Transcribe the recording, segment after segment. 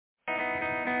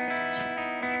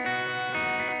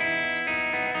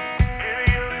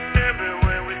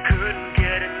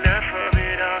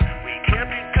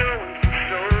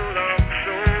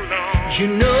you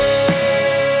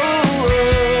know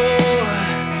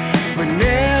we're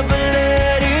never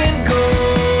letting go.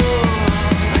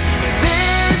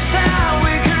 This time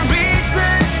we can reach the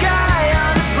sky.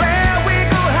 On a prayer we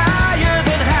go higher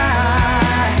than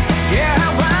high. Yeah,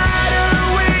 how wide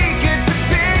awake, it's a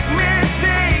big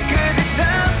mistake, 'cause it's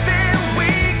something we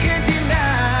can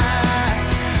deny.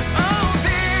 Oh,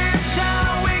 this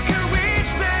time we can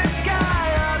reach the sky.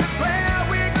 On a prayer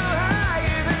we go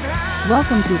higher than high.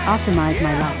 Welcome to Optimize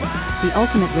My Life, the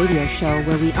ultimate radio show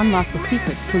where we unlock the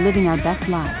secrets to living our best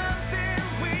lives.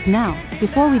 Now,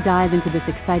 before we dive into this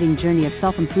exciting journey of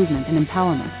self-improvement and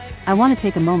empowerment, I want to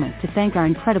take a moment to thank our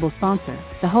incredible sponsor,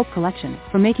 the Hope Collection,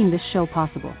 for making this show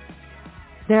possible.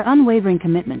 Their unwavering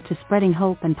commitment to spreading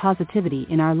hope and positivity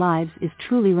in our lives is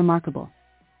truly remarkable.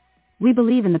 We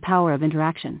believe in the power of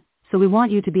interaction, so we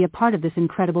want you to be a part of this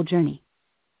incredible journey.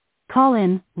 Call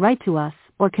in, write to us,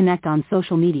 or connect on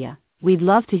social media. We'd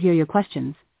love to hear your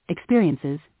questions,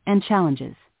 experiences, and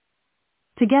challenges.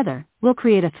 Together, we'll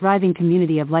create a thriving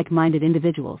community of like-minded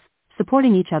individuals,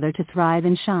 supporting each other to thrive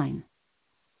and shine.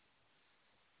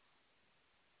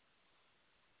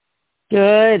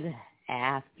 Good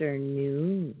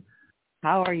afternoon.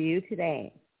 How are you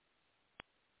today?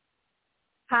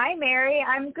 Hi, Mary.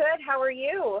 I'm good. How are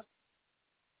you?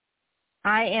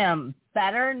 I am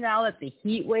better now that the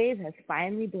heat wave has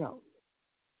finally broke.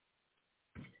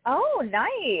 Oh,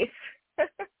 nice.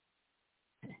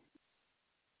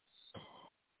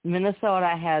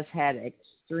 Minnesota has had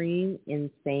extreme,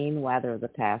 insane weather the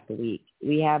past week.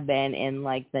 We have been in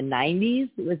like the 90s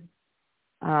with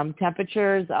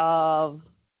temperatures of,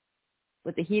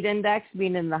 with the heat index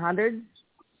being in the hundreds.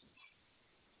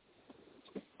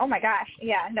 Oh, my gosh.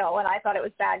 Yeah, no, and I thought it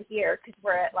was bad here because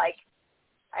we're at like,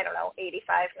 I don't know,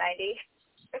 85, 90.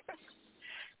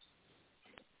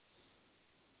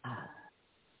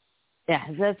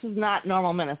 Yeah, this is not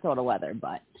normal Minnesota weather,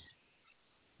 but.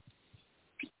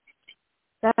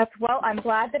 Well, I'm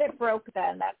glad that it broke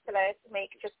then. That's going to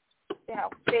make just,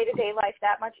 day-to-day life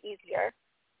that much easier.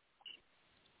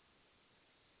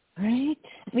 Right?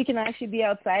 We can actually be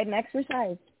outside and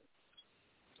exercise.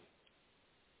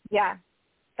 Yeah,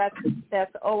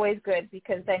 that's always good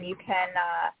because then you can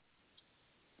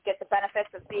get the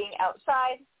benefits of being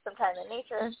outside, some time in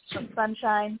nature, some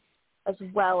sunshine, as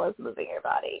well as moving your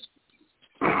body.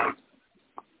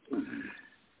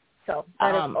 So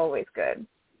that is always good.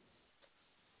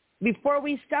 Before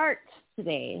we start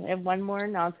today, I have one more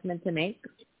announcement to make.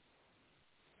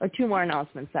 Or two more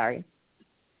announcements, sorry.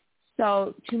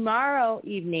 So tomorrow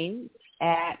evening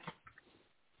at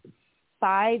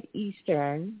 5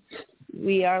 Eastern,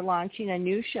 we are launching a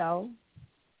new show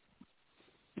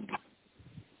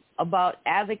about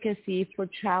advocacy for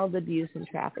child abuse and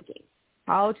trafficking,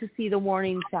 how to see the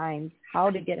warning signs, how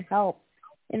to get help,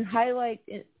 and highlight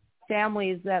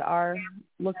families that are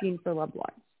looking for loved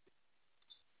ones.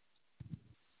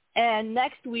 And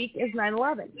next week is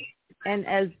 9/11. And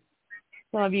as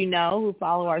some of you know who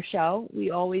follow our show,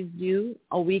 we always do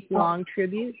a week-long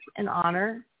tribute and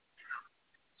honor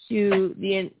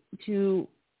to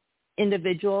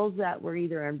individuals that were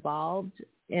either involved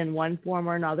in one form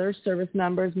or another, service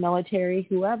members, military,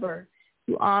 whoever,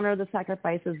 to honor the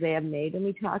sacrifices they have made. And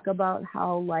we talk about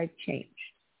how life changed.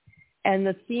 And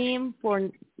the theme for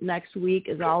next week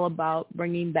is all about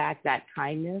bringing back that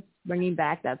kindness, bringing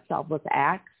back that selfless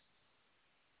act,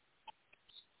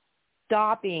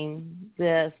 stopping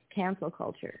this cancel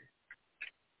culture,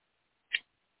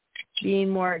 being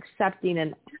more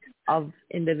accepting of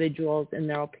individuals and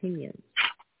their opinions.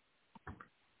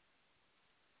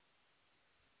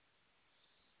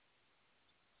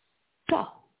 So,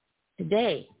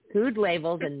 today, food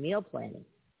labels and meal planning,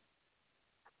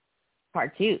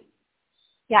 part 2.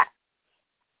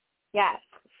 Yes.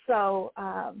 So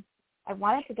I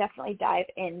wanted to definitely dive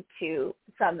into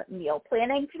some meal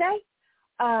planning today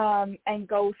and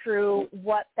go through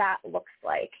what that looks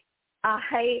like.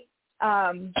 I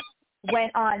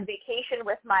went on vacation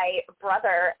with my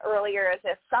brother earlier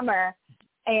this summer,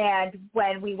 and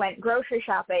when we went grocery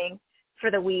shopping for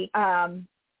the week, I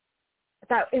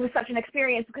thought it was such an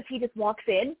experience because he just walks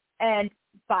in and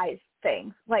buys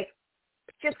things, like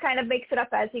just kind of makes it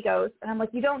up as he goes. And I'm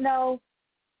like, you don't know,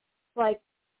 like,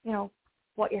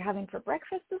 what you're having for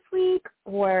breakfast this week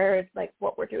or like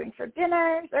what we're doing for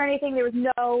dinners or anything. There was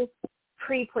no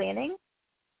pre-planning.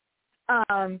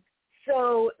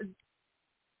 So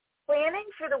planning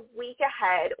for the week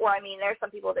ahead, or there's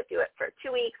some people that do it for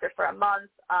 2 weeks or for a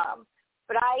month,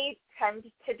 but I tend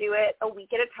to do it a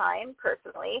week at a time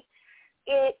personally.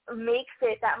 It makes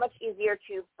it that much easier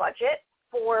to budget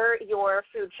for your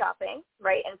food shopping,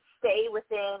 right, and stay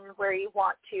within where you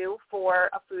want to for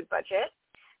a food budget,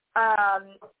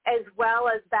 as well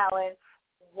as balance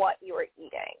what you're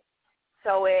eating.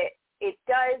 So it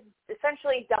does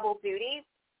essentially double duty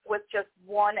with just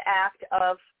one act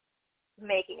of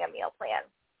making a meal plan.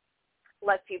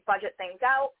 Lets you budget things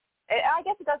out. I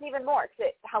guess it does even more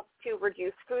because it helps to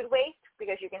reduce food waste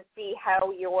because you can see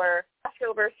how your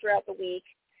leftovers throughout the week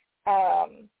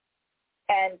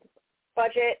and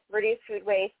budget, reduce food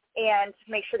waste, and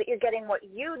make sure that you're getting what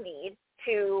you need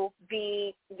to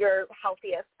be your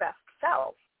healthiest, best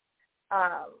self.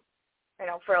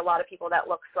 For a lot of people that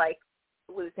looks like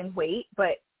losing weight,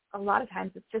 but a lot of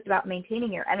times it's just about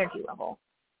maintaining your energy level.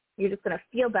 You're just going to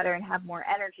feel better and have more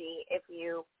energy if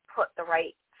you put the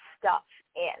right stuff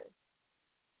in.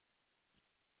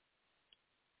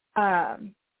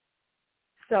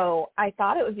 So I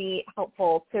thought it would be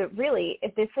helpful to really,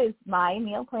 if this is my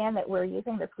meal plan that we're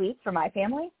using this week for my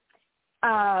family,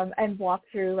 and walk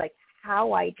through like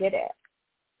how I did it.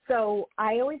 So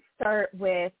I always start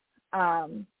with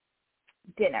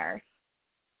dinners.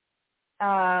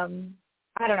 I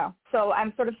don't know. So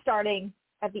I'm sort of starting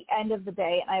at the end of the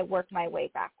day, and I work my way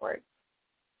backwards.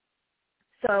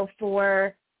 So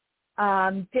for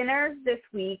dinners this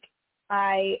week,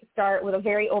 I start with a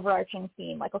very overarching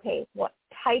theme, like, okay, what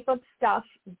type of stuff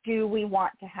do we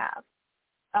want to have?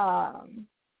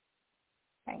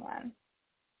 Hang on.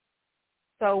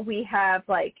 So we have,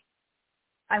 like,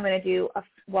 I'm going to do,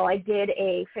 I did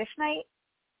a fish night,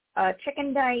 a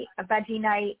chicken night, a veggie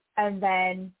night, and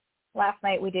then last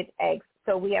night we did eggs.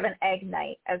 So we have an egg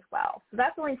night as well. So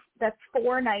that's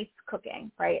 4 nights cooking,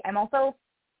 right? I'm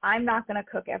not going to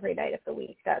cook every night of the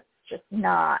week. That's just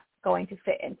not going to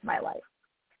fit into my life.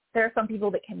 There are some people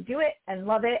that can do it and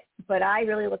love it, but I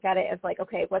really look at it as like,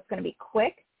 okay, what's going to be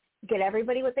quick, get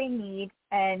everybody what they need,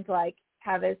 and like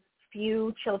have as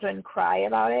few children cry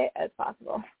about it as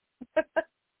possible.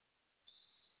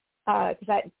 Because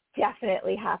that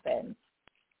definitely happens.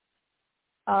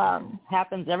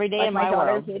 Happens every day like in my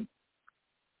world.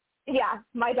 Yeah,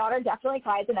 my daughter definitely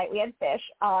cried the night we had fish.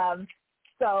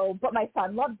 But my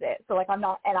son loves it. So and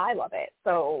I love it.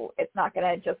 So it's not going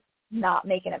to just not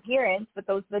make an appearance, but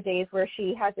those are the days where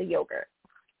she has a yogurt.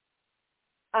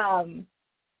 Or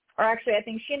actually, I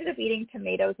think she ended up eating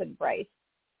tomatoes and rice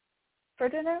for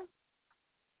dinner.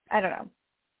 I don't know.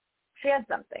 She had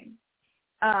something.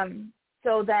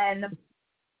 So then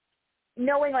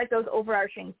knowing like those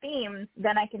overarching themes,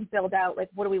 then I can build out like,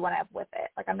 what do we want to have with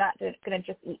it? Like, I'm not going to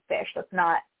just eat fish. That's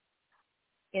not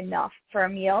enough for a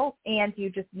meal, and you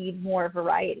just need more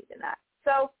variety than that.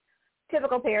 So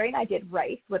typical pairing, I did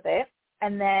rice with it,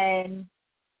 and then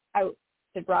I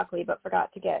did broccoli but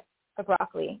forgot to get the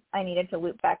broccoli. I needed to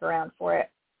loop back around for it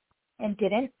and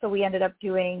didn't, so we ended up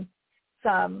doing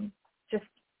some just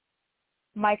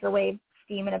microwave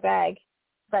steam in a bag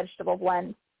vegetable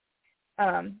blend,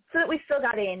 so that we still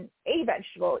got in a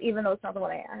vegetable, even though it's not the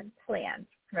one I had planned,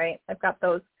 right? I've got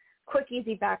those quick,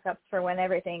 easy backups for when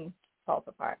everything falls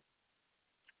apart.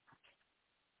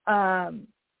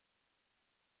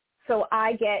 So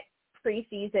I get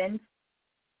pre-seasoned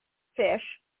fish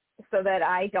so that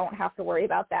I don't have to worry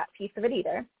about that piece of it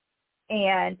either.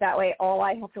 And that way all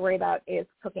I have to worry about is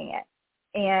cooking it.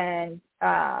 And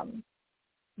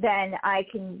then I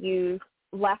can use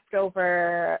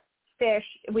leftover fish.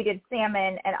 We did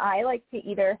salmon, and I like to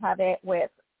either have it with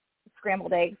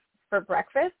scrambled eggs for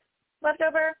breakfast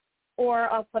leftover, or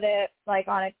I'll put it like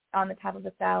on the top of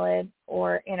a salad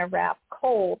or in a wrap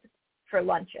cold for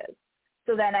lunches.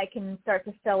 So then I can start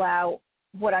to fill out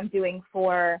what I'm doing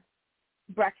for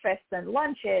breakfasts and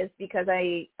lunches because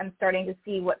I'm starting to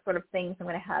see what sort of things I'm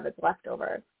going to have as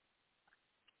leftovers.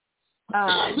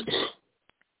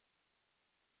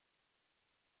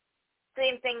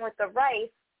 Same thing with the rice.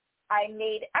 I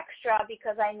made extra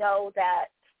because I know that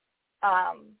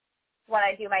when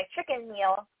I do my chicken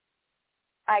meal,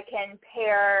 I can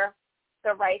pair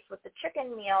the rice with the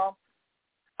chicken meal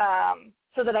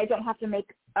so that I don't have to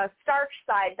make a starch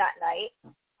side that night.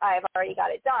 I've already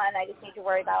got it done. I just need to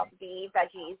worry about the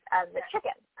veggies and the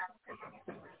chicken.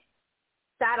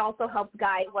 That also helps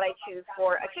guide what I choose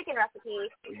for a chicken recipe.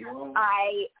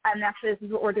 This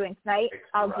is what we're doing tonight.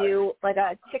 I'll do like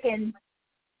a chicken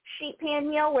sheet pan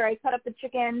meal where I cut up the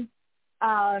chicken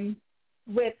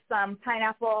with some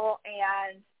pineapple,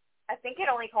 and I think it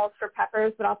only calls for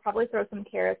peppers, but I'll probably throw some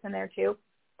carrots in there too.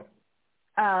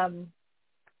 And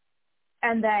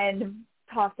then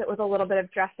toss it with a little bit of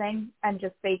dressing and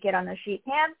just bake it on the sheet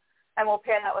pan. And we'll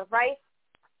pair that with rice.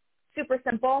 Super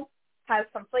simple, has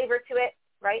some flavor to it,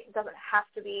 right? It doesn't have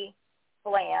to be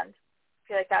bland. I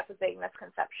feel like that's a big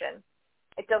misconception.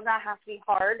 It does not have to be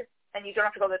hard, and you don't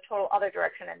have to go the total other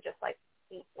direction and just like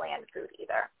eat bland food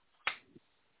either.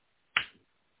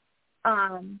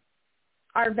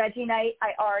 Our veggie night,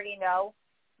 I already know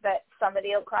that somebody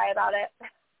will cry about it.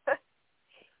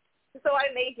 So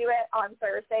I may do it on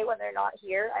Thursday when they're not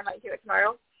here. I might do it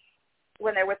tomorrow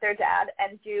when they're with their dad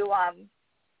and do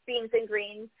beans and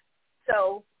greens.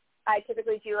 So I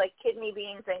typically do like kidney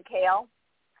beans and kale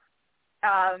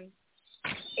and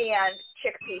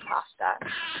chickpea pasta.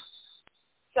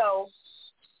 So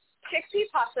chickpea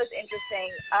pasta is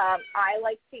interesting. I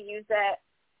like to use it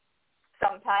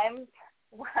sometimes.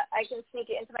 I can sneak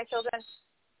it into my children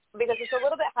because it's a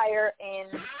little bit higher in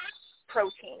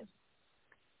protein.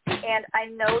 And I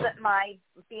know that my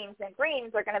beans and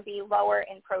greens are going to be lower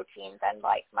in protein than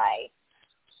like my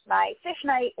fish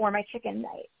night or my chicken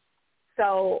night.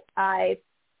 So I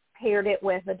paired it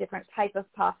with a different type of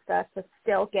pasta to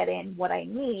still get in what I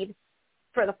need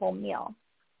for the full meal.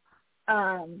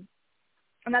 And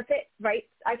that's it, right?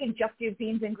 I can just do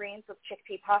beans and greens with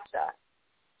chickpea pasta,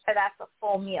 and that's a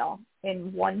full meal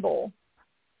in one bowl.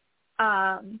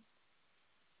 And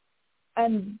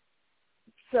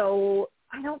so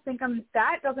I don't think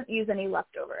that doesn't use any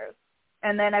leftovers.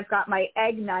 And then I've got my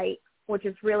egg night, which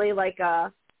is really like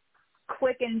a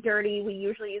quick and dirty. We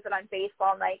usually use it on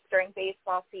baseball nights during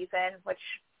baseball season, which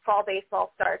fall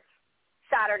baseball starts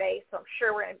Saturday. So I'm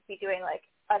sure we're going to be doing like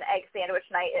an egg sandwich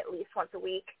night at least once a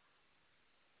week.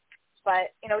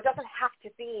 But, you know, it doesn't have to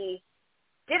be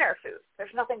dinner food.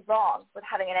 There's nothing wrong with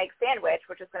having an egg sandwich,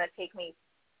 which is going to take me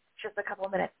just a couple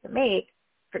of minutes to make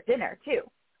for dinner too.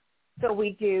 So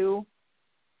we do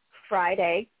fried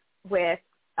eggs with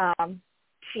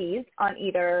cheese on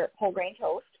either whole grain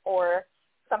toast, or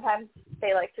sometimes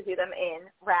they like to do them in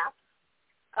wraps.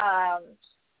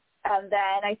 And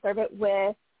then I serve it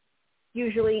with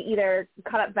usually either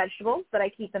cut up vegetables that I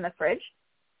keep in the fridge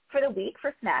for the week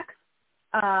for snacks,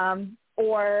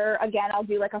 or again, I'll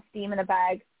do like a steam in a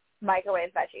bag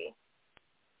microwave veggie.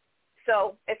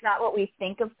 So it's not what we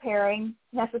think of pairing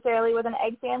necessarily with an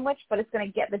egg sandwich, but it's going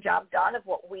to get the job done of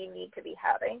what we need to be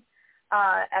having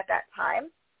at that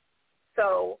time.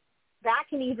 So that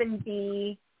can even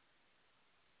be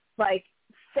like,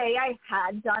 say I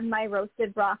had done my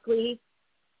roasted broccoli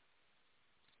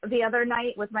the other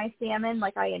night with my salmon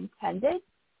like I intended,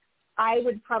 I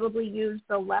would probably use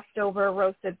the leftover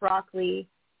roasted broccoli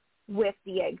with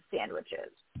the egg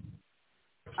sandwiches.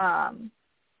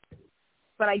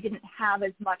 But I didn't have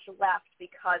as much left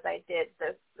because I did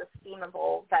the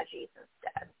steamable veggies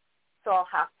instead. So I'll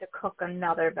have to cook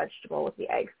another vegetable with the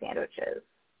egg sandwiches.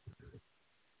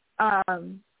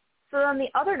 So on the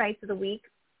other nights of the week,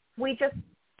 we just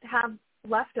have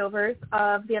leftovers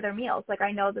of the other meals. Like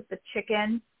I know that the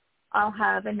chicken, I'll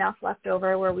have enough left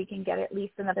over where we can get at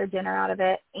least another dinner out of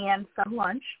it and some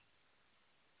lunch.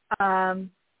 The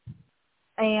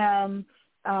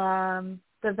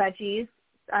veggies,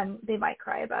 they might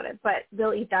cry about it, but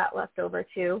they'll eat that left over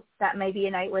too. That may be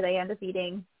a night where they end up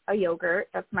eating a yogurt.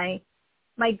 That's my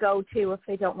go-to if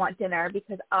they don't want dinner,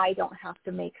 because I don't have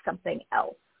to make something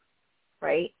else,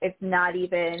 right? It's not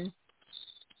even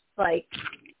like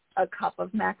a cup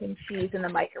of mac and cheese in the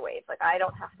microwave. Like I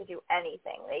don't have to do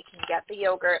anything. They can get the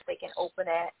yogurt. They can open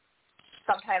it.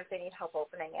 Sometimes they need help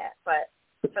opening it, but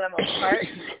for the most part,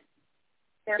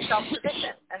 they're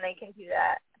self-sufficient and they can do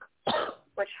that,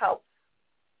 which helps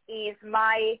ease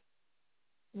my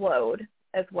load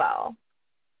as well,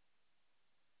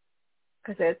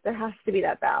 because there has to be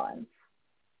that balance.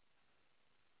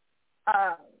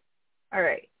 All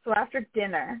right, so after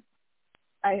dinner,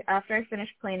 after I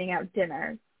finished planning out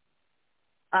dinners,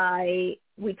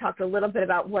 we talked a little bit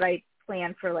about what I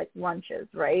plan for like lunches,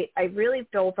 right? I really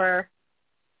looked over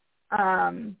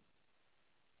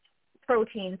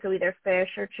protein, so either fish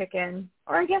or chicken,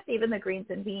 or I guess even the greens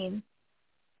and beans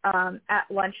at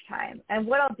lunchtime. And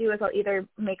what I'll do is I'll either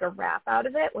make a wrap out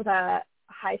of it with a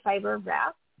high fiber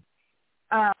wrap,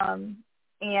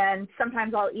 and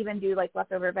sometimes I'll even do like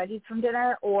leftover veggies from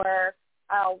dinner, or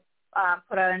I'll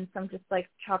put on some just like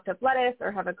chopped up lettuce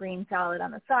or have a green salad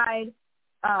on the side.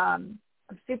 I'm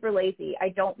super lazy. I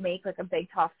don't make like a big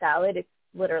tossed salad. It's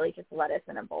literally just lettuce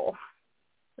in a bowl.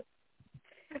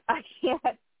 I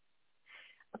can't.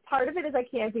 Part of it is I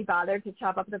can't be bothered to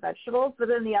chop up the vegetables, but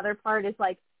then the other part is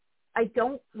like I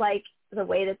don't like the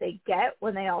way that they get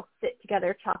when they all sit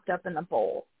together chopped up in the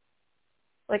bowl,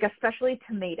 like especially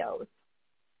tomatoes.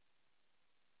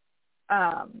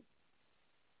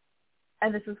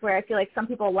 And this is where I feel like some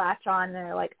people latch on and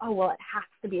they're like, oh, well, it has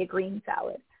to be a green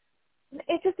salad.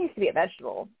 It just needs to be a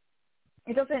vegetable.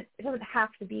 It doesn't have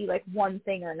to be like one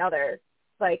thing or another.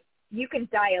 Like you can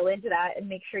dial into that and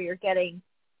make sure you're getting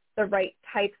the right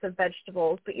types of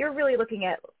vegetables, but you're really looking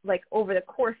at, like, over the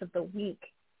course of the week,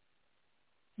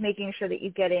 making sure that you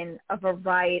get in a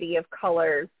variety of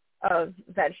colors of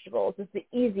vegetables is the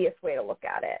easiest way to look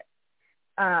at it.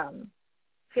 I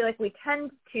feel like we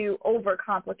tend to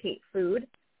overcomplicate food,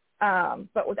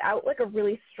 but without, like, a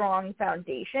really strong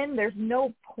foundation, there's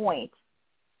no point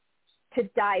to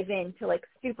dive into, like,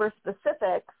 super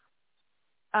specifics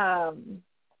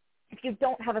if you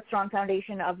don't have a strong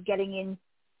foundation of getting in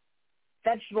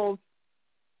vegetables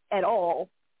at all.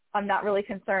 I'm not really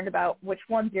concerned about which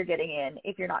ones you're getting in.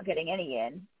 If you're not getting any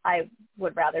in, I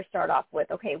would rather start off with,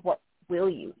 okay, what will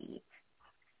you eat?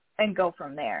 And go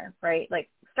from there, right? Like,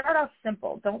 start off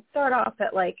simple. Don't start off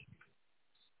at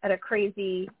a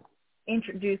crazy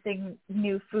introducing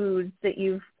new foods that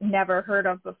you've never heard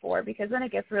of before, because then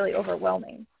it gets really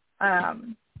overwhelming.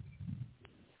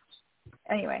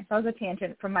 Anyway, that was a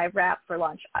tangent from my wrap for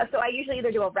lunch. So I usually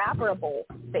either do a wrap or a bowl,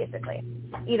 basically.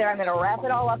 Either I'm going to wrap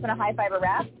it all up in a high-fiber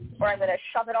wrap, or I'm going to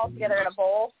shove it all together in a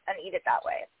bowl and eat it that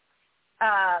way.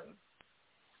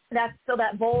 So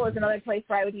that bowl is another place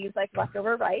where I would use, like,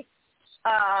 leftover rice.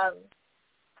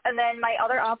 And then my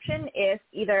other option is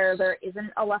either there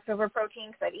isn't a leftover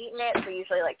protein because I've eaten it, so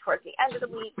usually, like, towards the end of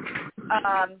the week,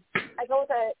 I go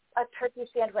with a turkey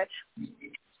sandwich.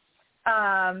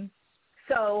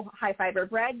 So high-fiber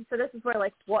bread. So this is where,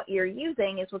 like, what you're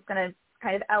using is what's going to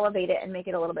kind of elevate it and make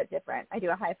it a little bit different. I do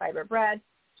a high-fiber bread.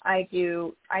 I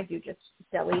do just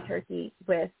deli turkey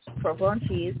with provolone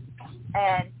cheese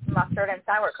and mustard and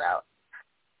sauerkraut.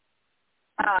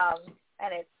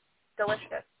 And it's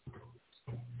delicious.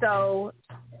 So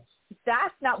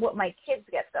that's not what my kids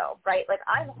get, though, right? Like,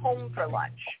 I'm home for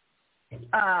lunch.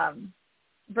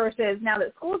 Versus now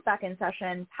that school's back in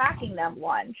session, packing them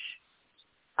lunch,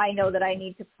 I know that I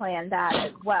need to plan that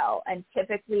as well. And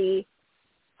typically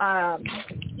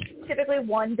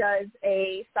one does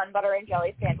a sun butter and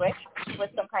jelly sandwich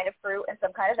with some kind of fruit and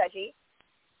some kind of veggie.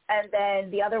 And then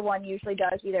the other one usually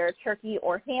does either a turkey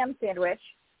or ham sandwich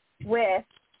with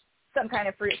some kind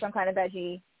of fruit, some kind of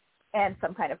veggie, and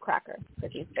some kind of cracker,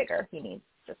 because he's bigger. He needs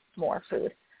just more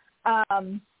food.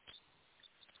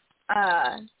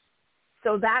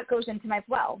 So that goes into my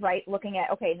well, right? Looking at,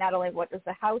 okay, not only what does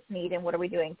the house need and what are we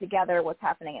doing together, what's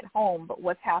happening at home, but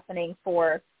what's happening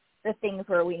for the things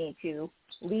where we need to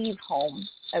leave home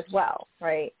as well,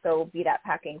 right? So be that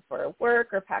packing for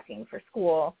work or packing for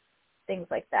school, things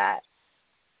like that.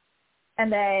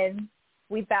 And then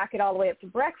we back it all the way up to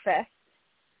breakfast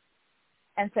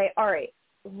and say, all right,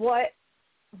 what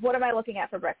am I looking at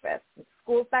for breakfast?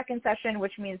 School's back in session,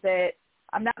 which means that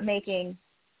I'm not making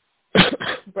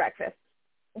breakfast.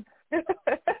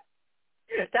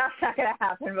 That's not going to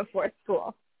happen before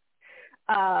school.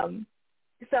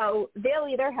 So they'll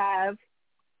either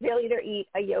eat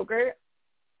a yogurt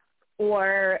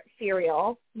or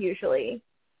cereal, usually,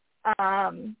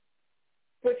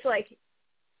 which, like,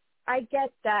 I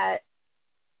get that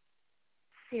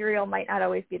cereal might not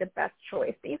always be the best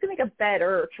choice, but you can make a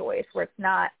better choice where it's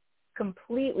not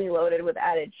completely loaded with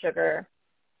added sugar.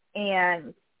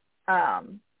 And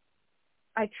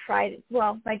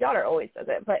my daughter always does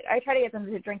it, but I try to get them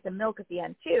to drink the milk at the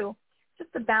end too,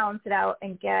 just to balance it out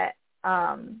and get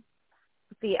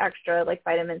the extra, like,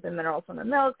 vitamins and minerals from the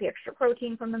milk, the extra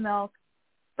protein from the milk.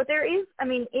 But there is, I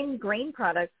mean, in grain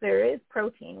products, there is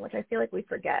protein, which I feel like we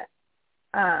forget,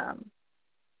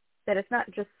 that it's not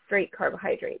just straight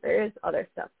carbohydrate. There is other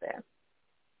stuff there.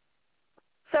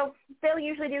 So they'll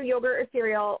usually do yogurt or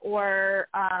cereal, or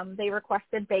they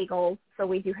requested bagels, so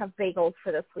we do have bagels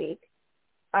for this week.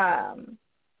 And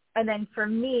then for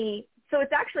me, so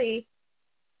it's actually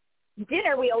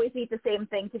dinner, we always eat the same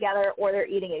thing together, or they're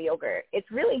eating a yogurt. It's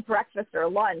really breakfast or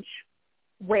lunch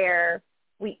where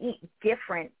we eat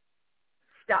different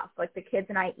stuff. Like, the kids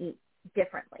and I eat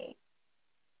differently.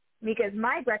 Because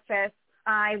my breakfast,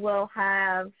 I will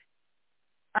have,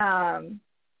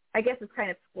 I guess it's kind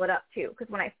of split up too.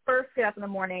 Because when I first get up in the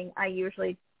morning, I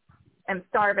usually am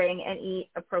starving and eat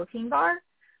a protein bar.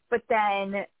 But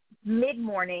then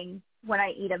mid-morning, when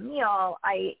I eat a meal,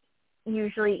 I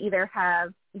usually either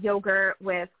have yogurt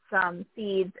with some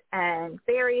seeds and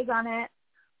berries on it,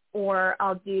 or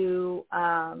I'll do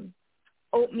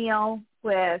oatmeal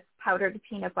with powdered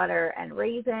peanut butter and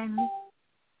raisins,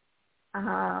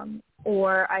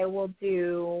 or I will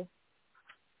do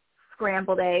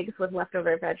scrambled eggs with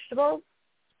leftover vegetables.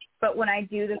 But when I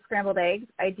do the scrambled eggs,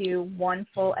 I do 1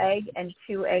 full egg and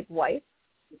 2 egg whites.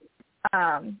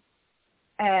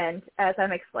 And as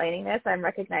I'm explaining this, I'm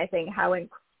recognizing how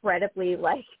incredibly,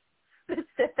 like,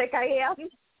 specific I am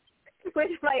with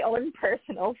my own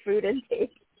personal food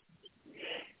intake.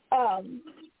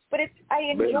 But I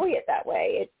enjoy it that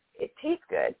way. It tastes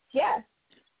good. Yeah.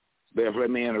 Beth, let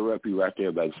me interrupt you right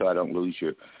there, baby, so I don't lose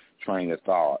your train of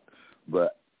thought.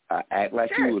 But I act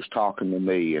like Sure. you was talking to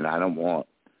me, and I don't want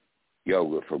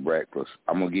yogurt for breakfast.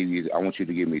 I want you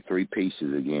to give me 3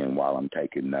 pieces again while I'm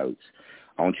taking notes.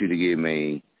 I want you to give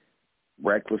me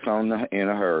breakfast in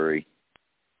a hurry,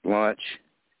 lunch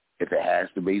if it has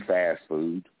to be fast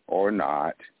food or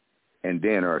not, and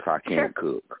dinner if I can't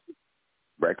cook.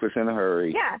 Breakfast in a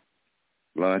hurry. Yeah.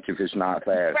 Lunch if it's not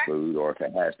fast food or if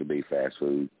it has to be fast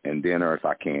food, and dinner if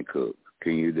I can't cook.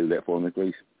 Can you do that for me,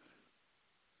 please?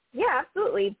 Yeah,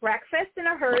 absolutely. Breakfast in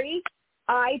a hurry.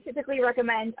 I typically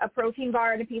recommend a protein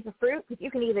bar and a piece of fruit because you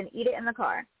can even eat it in the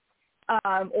car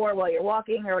or while you're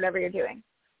walking or whatever you're doing.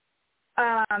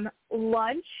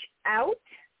 Lunch out.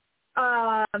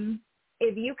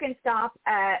 If you can stop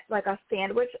at like a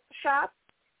sandwich shop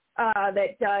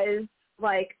that does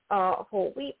like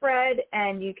whole wheat bread,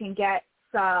 and you can get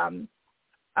some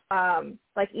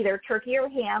like either turkey or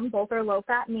ham, both are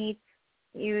low-fat meats.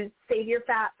 Save your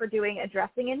fat for doing a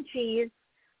dressing and cheese,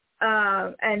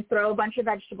 and throw a bunch of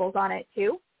vegetables on it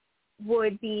too,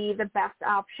 would be the best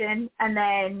option. And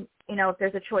then, if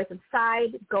there's a choice of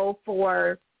side, go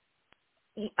for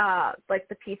like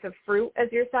the piece of fruit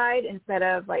as your side instead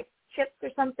of like chips or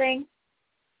something,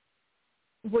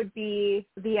 would be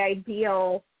the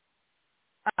ideal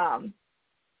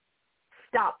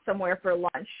stop somewhere for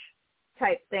lunch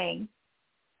type thing,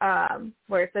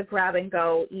 where it's a grab and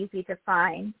go, easy to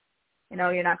find.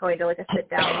 You're not going to like a sit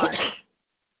down lunch.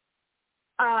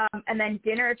 And then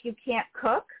dinner, if you can't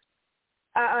cook,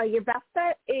 your best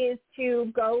bet is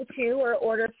to go to or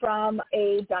order from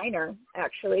a diner,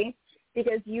 actually,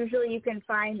 because usually you can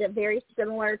find a very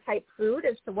similar type food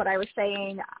as to what I was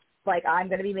saying, like I'm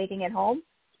going to be making at home,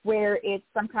 where it's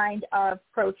some kind of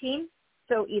protein.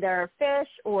 So either fish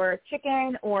or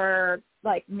chicken or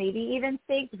like maybe even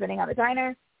steak, depending on the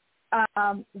diner.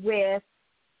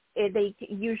 They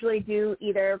usually do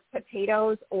either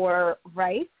potatoes or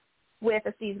rice with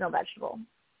a seasonal vegetable.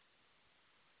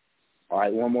 All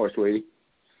right, one more, sweetie.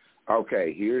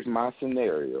 Okay, here's my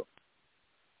scenario.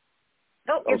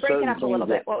 Oh, you're breaking up a little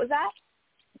bit. What was that?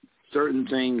 Certain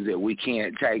things that we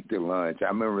can't take to lunch. I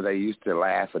remember they used to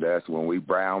laugh at us when we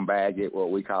brown bag it,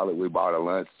 what we call it. We brought a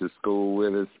lunch to school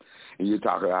with us. And you're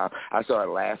talking about, I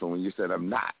started laughing when you said, I'm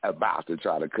not about to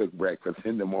try to cook breakfast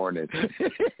in the morning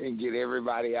and get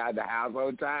everybody out of the house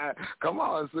on time. Come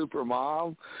on, super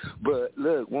mom. But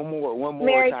look, one more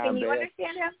Mary, time. Mary, can you Beth.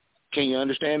 understand him? Can you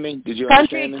understand me? Did you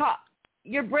Country understand me? talk.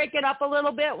 You're breaking up a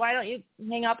little bit. Why don't you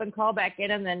hang up and call back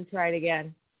in and then try it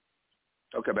again?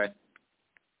 Okay, babe.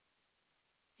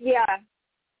 Yeah.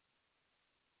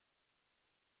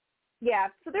 Yeah.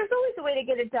 So there's always a way to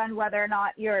get it done, whether or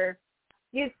not you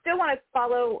still want to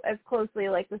follow as closely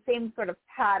like the same sort of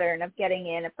pattern of getting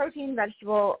in a protein,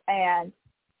 vegetable, and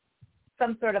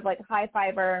some sort of like high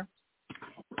fiber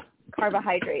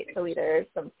carbohydrate. So either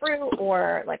some fruit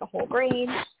or like a whole grain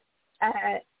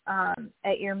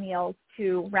at your meals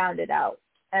to round it out.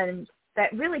 And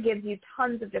that really gives you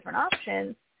tons of different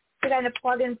options to kind of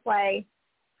plug and play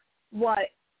what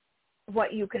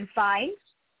you can find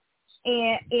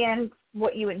and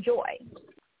what you enjoy,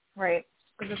 right?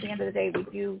 Because at the end of the day, we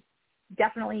do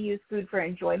definitely use food for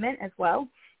enjoyment as well.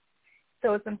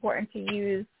 So it's important to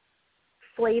use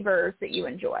flavors that you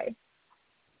enjoy.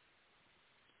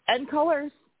 And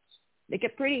colors. Make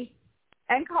it pretty.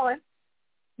 And color.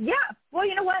 Yeah. Well,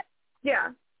 you know what? Yeah.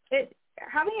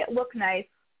 Having it look nice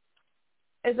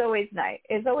is always nice.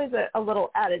 It's always a little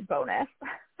added bonus.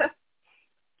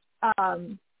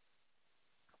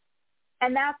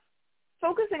 And that's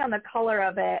focusing on the color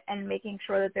of it and making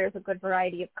sure that there's a good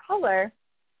variety of color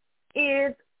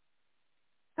is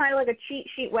kind of like a cheat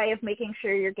sheet way of making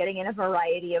sure you're getting in a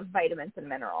variety of vitamins and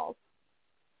minerals.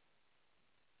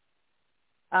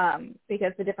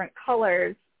 Because the different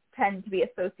colors tend to be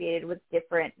associated with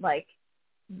different, like,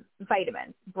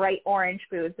 vitamins. Bright orange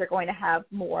foods are going to have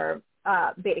more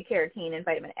beta-carotene and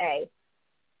vitamin A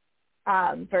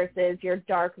versus your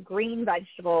dark green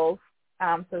vegetables.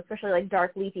 So especially like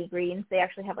dark leafy greens, they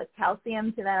actually have like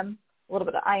calcium to them, a little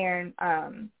bit of iron.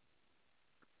 And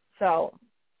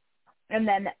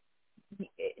then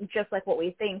just like what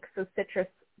we think, so citrus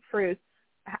fruits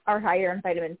are higher in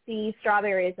vitamin C.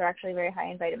 Strawberries are actually very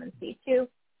high in vitamin C too.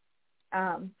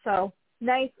 So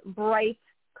nice, bright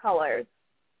colors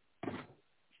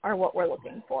are what we're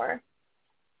looking for.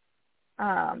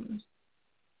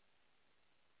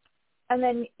 And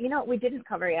then, what we didn't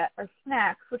cover yet are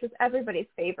snacks, which is everybody's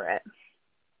favorite,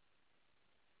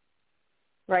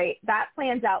 right? That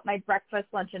plans out my breakfast,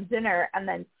 lunch, and dinner. And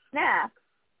then snacks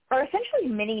are essentially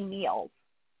mini meals,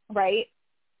 right?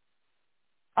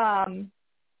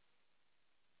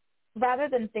 Rather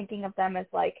than thinking of them as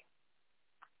like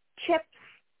chips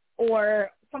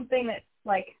or something that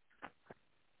like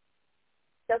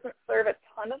doesn't serve a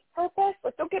ton of purpose.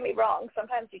 Like, don't get me wrong,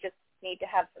 sometimes you just need to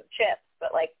have some chips,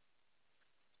 but like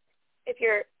if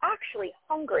you're actually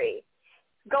hungry,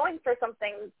 going for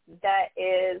something that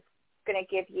is going to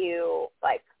give you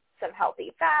like some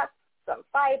healthy fats, some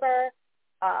fiber,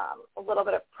 a little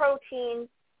bit of protein,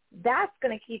 that's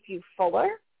going to keep you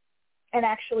fuller and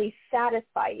actually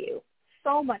satisfy you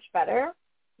so much better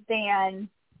than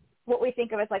what we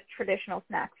think of as like traditional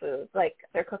snack foods, like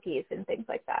their cookies and things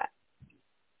like that.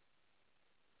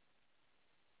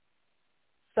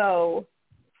 So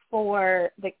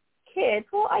for the kids,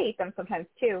 well, I eat them sometimes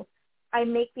too. I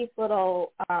make these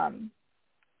little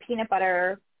peanut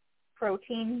butter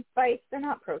protein bites. They're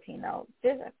not protein though.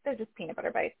 They're just peanut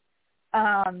butter bites.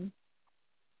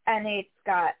 And it's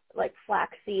got like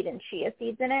flaxseed and chia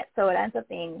seeds in it, so it ends up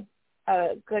being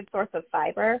a good source of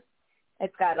fiber.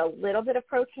 It's got a little bit of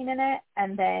protein in it,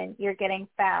 and then you're getting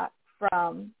fat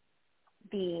from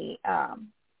the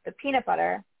peanut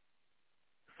butter.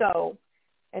 So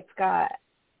it's got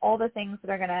all the things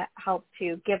that are going to help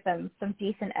to give them some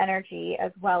decent energy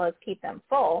as well as keep them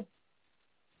full.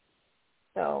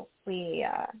 So we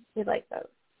like those.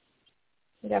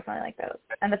 We definitely like those.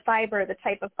 And the fiber, the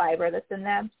type of fiber that's in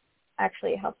them,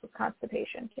 actually helps with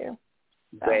constipation too.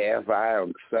 So. Beth, I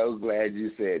am so glad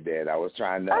you said that. I was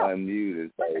trying to unmute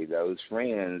and say those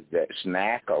friends that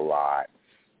snack a lot,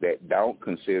 that don't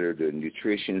consider the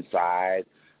nutrition side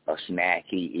of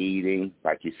snacky eating,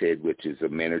 like you said, which is a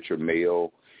miniature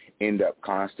meal, end up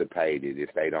constipated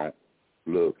if they don't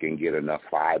look and get enough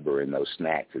fiber in those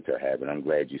snacks that they're having. I'm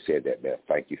glad you said that, Beth.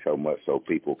 Thank you so much, so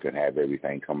people can have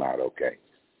everything come out okay.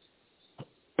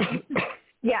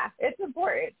 Yeah, it's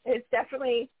important. It's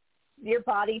definitely your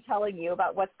body telling you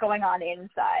about what's going on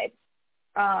inside.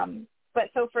 But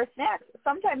so for snacks,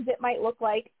 sometimes it might look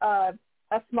like a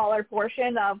smaller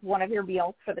portion of one of your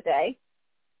meals for the day.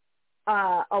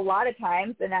 A lot of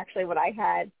times, and actually what I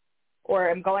had or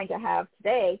am going to have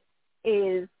today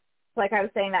is, like I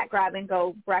was saying, that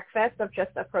grab-and-go breakfast of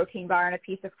just a protein bar and a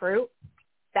piece of fruit.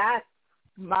 That's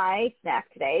my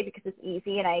snack today because it's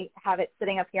easy, and I have it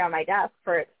sitting up here on my desk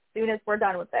for as soon as we're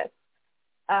done with this.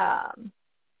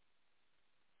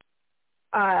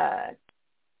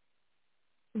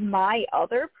 My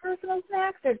other personal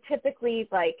snacks are typically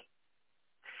like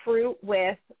fruit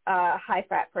with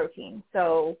high-fat protein.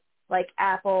 So like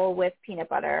apple with peanut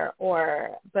butter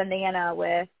or banana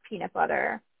with peanut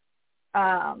butter.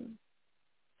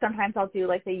 Sometimes I'll do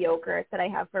like the yogurt that I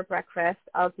have for breakfast.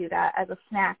 I'll do that as a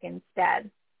snack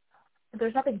instead.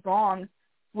 There's nothing wrong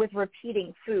with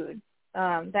repeating food.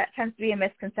 That tends to be a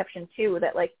misconception too,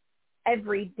 that like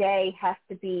every day has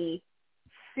to be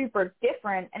super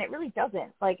different, and it really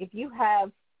doesn't. Like if you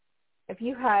have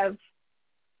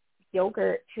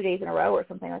yogurt 2 days in a row or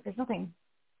something, like there's nothing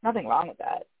wrong with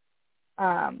that.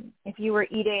 If you were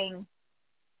eating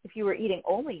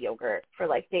only yogurt for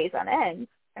like days on end,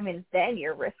 I mean, then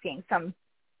you're risking some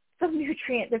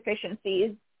nutrient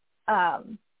deficiencies.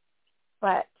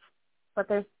 But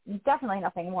there's definitely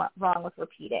nothing wrong with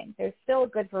repeating. There's still a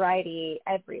good variety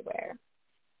everywhere.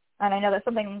 And I know that's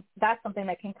something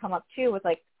that can come up too with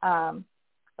like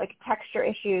texture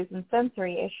issues and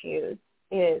sensory issues,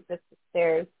 is if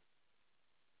there's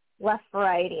less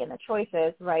variety in the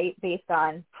choices, right, based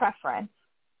on preference.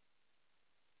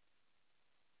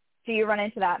 Do you run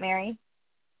into that, Mary?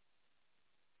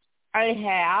 I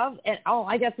have, and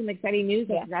I got some exciting news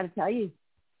I forgot to tell you.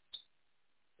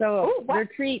 So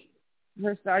retreat,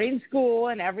 we're starting school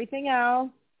and everything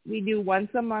else. We do once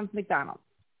a month McDonald's.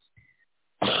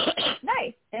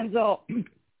 Nice. And so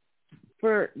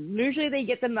usually they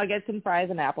get the nuggets and fries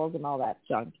and apples and all that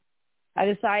junk. I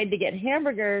decided to get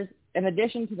hamburgers in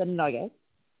addition to the nuggets,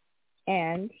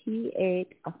 and he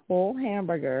ate a full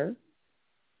hamburger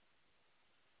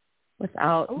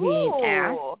without being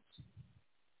asked.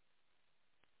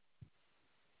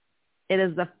 It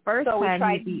is the first time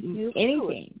he's eaten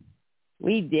anything.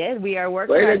 We did. We are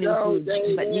working on new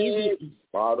food, but he's eaten.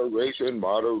 Moderation.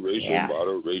 Yeah.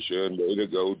 Moderation. Way to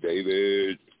go,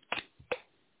 David.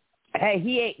 Hey,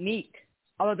 he ate meat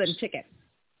other than chicken.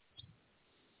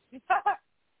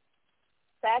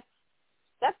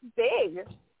 That's big.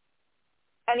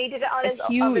 And he did it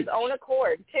on his own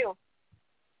accord too.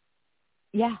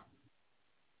 Yeah.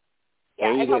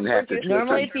 Yeah, he didn't have to.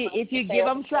 Normally, if you give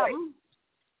him something,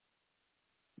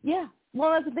 yeah.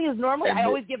 Well, that's the thing is normally I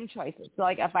always give him choices. So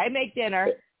like if I make dinner,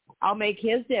 I'll make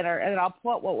his dinner, and then I'll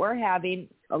put what we're having,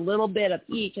 a little bit of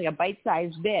each, like a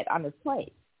bite-sized bit on his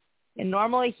plate. And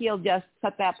normally he'll just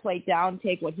set that plate down,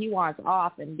 take what he wants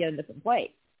off, and get a different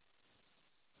plate.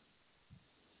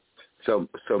 So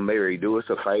Mary, do us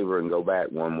a favor and go back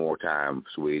one more time,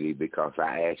 sweetie, because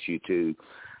I asked you to.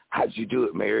 How'd you do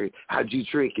it, Mary? How'd you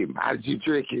trick him? How'd you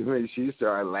trick him? And she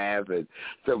started laughing.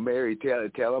 So, Mary, tell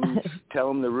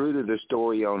him the root of the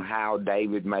story on how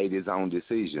David made his own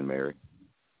decision, Mary.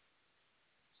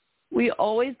 We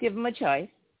always give him a choice,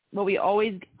 but we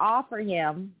always offer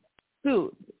him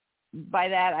food. By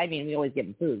that, I mean we always give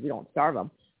him food. We don't starve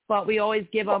him. But we always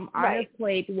give him on his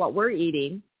plate what we're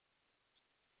eating,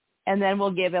 and then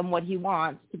we'll give him what he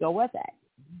wants to go with it,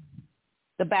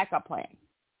 the backup plan.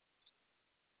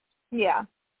 Yeah.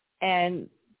 And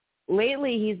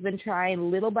lately he's been trying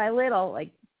little by little, like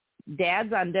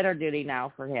Dad's on dinner duty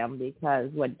now for him because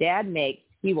what Dad makes,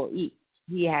 he will eat.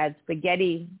 He had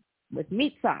spaghetti with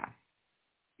meat sauce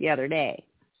the other day.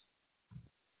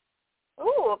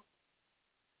 Ooh.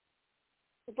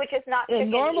 Which is not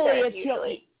chicken normally either, it's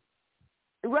usually.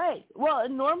 Right. Well,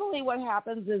 normally what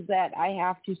happens is that I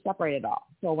have to separate it all.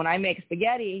 So when I make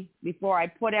spaghetti, before I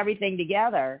put everything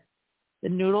together, the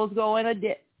noodles go in a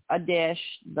dish,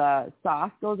 the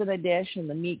sauce goes in a dish, and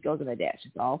the meat goes in a dish.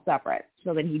 It's all separate.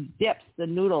 So then he dips the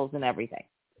noodles in everything.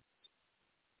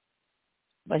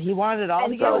 But he wanted it all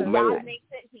together. And so Dad makes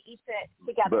it, he eats it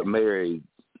together. But Mary,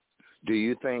 do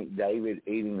you think David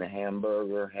eating the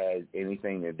hamburger has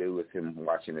anything to do with him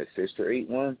watching his sister eat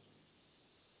one?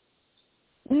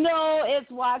 No,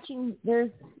 it's watching. This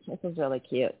is really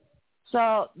cute.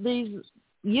 So these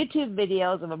YouTube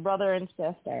videos of a brother and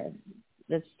sister,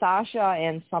 it's Sasha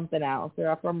and something else.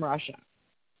 They're from Russia.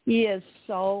 He is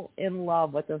so in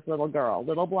love with this little girl,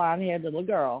 little blonde-haired little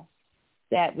girl,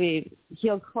 that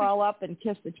he'll crawl up and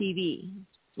kiss the TV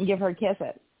and give her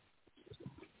kisses.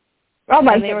 Oh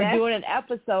my And they goodness. were doing an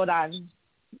episode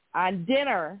on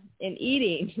dinner and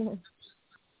eating.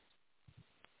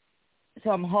 So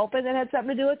I'm hoping it had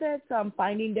something to do with it. So I'm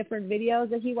finding different videos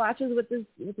that he watches with this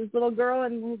little girl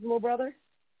and his little brother.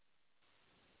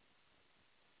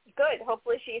 Good.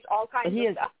 Hopefully she eats all kinds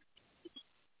of stuff.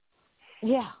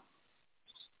 Yeah.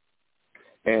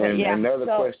 And another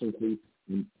question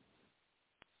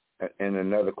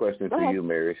Go for ahead. you,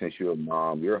 Mary, since you're a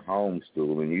mom, you're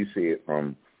homeschooling, you see it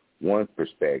from one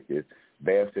perspective.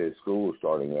 Beth says school is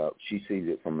starting up. She sees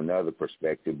it from another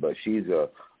perspective, but she's a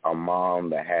mom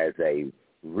that has a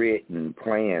written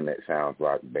plan, that sounds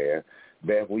like Beth.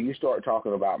 Beth, will you start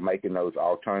talking about making those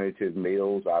alternative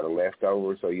meals out of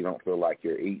leftovers so you don't feel like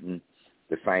you're eating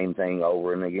the same thing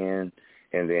over and again?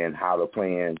 And then how to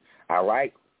plan. I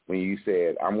like when you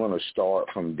said, I'm going to start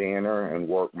from dinner and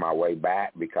work my way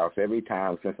back, because every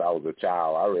time since I was a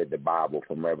child, I read the Bible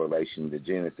from Revelation to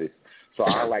Genesis. So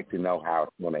I like to know how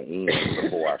it's going to end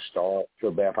before I start.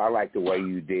 So, Beth, I like the way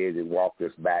you did and walked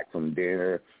us back from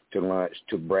dinner to lunch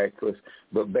to breakfast.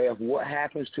 But, Beth, what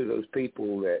happens to those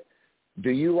people that – do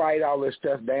you write all this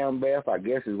stuff down, Beth? I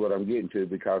guess is what I'm getting to,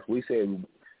 because we said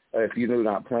if you do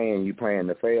not plan, you plan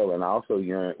to fail. And also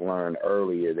you learned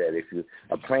earlier that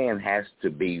a plan has to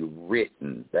be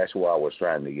written. That's what I was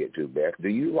trying to get to, Beth. Do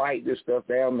you write this stuff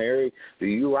down, Mary? Do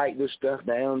you write this stuff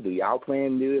down? Do y'all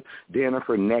plan to do dinner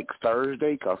for next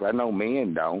Thursday? Because I know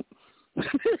men don't.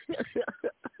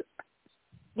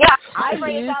 Yeah, I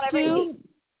write it down every week.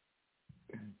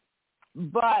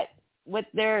 But with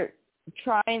their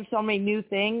trying so many new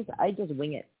things, I just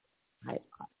wing it.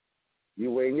 You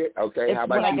wing it? Okay, how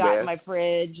about what you, I got Beth? in my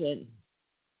fridge. And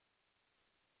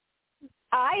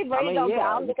I write it all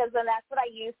down because then that's what I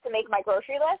use to make my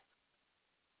grocery list.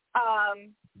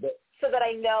 So that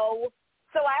I know.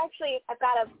 So I've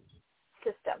got a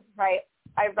system, right?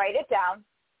 I write it down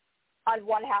on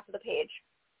one half of the page.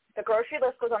 The grocery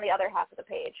list goes on the other half of the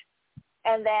page.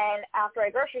 And then after I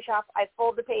grocery shop, I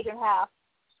fold the page in half,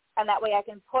 and that way I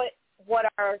can put what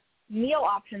our meal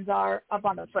options are up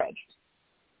on the fridge.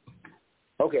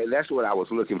 Okay, that's what I was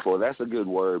looking for. That's a good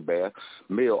word, Beth.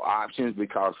 Meal options,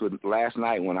 because last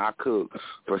night when I cooked,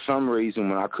 for some reason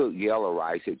when I cook yellow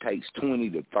rice, it takes 20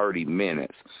 to 30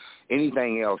 minutes.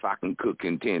 Anything else I can cook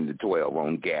in 10 to 12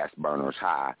 on gas burners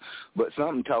high. But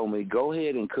something told me, go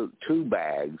ahead and cook 2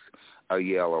 bags of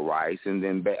yellow rice. And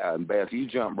then, Beth, you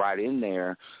jumped right in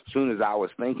there. As soon as I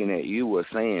was thinking that you were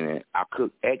saying it, I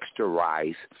cooked extra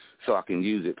rice so I can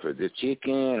use it for the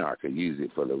chicken, or I could use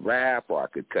it for the wrap, or I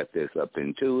could cut this up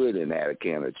into it and add a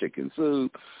can of chicken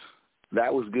soup.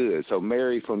 That was good. So,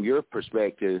 Mary, from your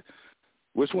perspective,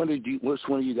 which one of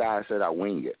you guys said I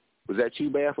wing it? Was that you,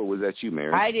 Beth, or was that you,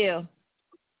 Mary? I do.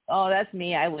 Oh, that's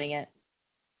me. I wing it.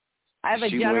 I have a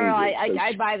general.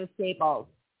 I buy the staples.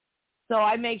 So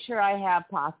I make sure I have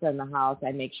pasta in the house.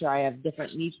 I make sure I have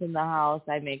different meats in the house.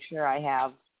 I make sure I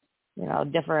have,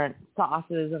 different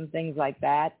sauces and things like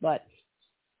that. But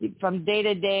from day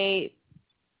to day,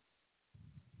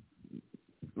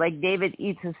 like David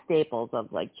eats his staples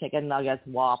of like chicken nuggets,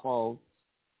 waffles,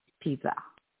 pizza.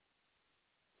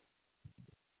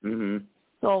 Mhm.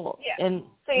 So, and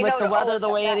so with the weather the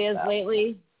way it is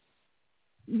lately,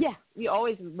 we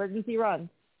always emergency run.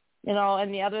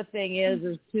 And the other thing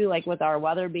is too, like with our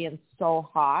weather being so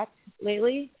hot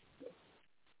lately,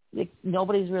 like,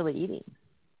 nobody's really eating.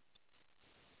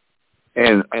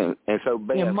 And so,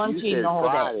 Beth, you're munching you said the whole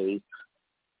Friday, day.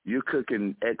 You're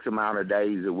cooking X amount of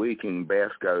days a week, and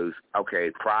Beth goes, okay,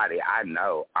 Friday, I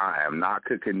know I am not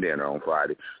cooking dinner on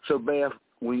Friday. So, Beth,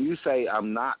 when you say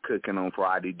I'm not cooking on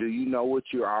Friday, do you know what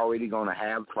you're already going to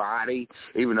have Friday,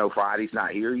 even though Friday's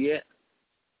not here yet?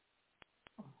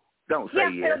 Don't say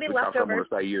yes, it'll be because leftovers. I'm going to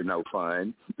say you're no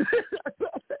fun.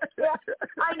 Yeah,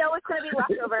 I know it's going to be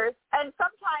leftovers. And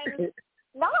sometimes,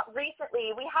 not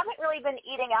recently, we haven't really been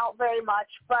eating out very much,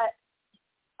 but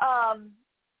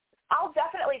I'll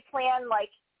definitely plan, like,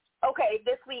 okay,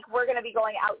 this week we're going to be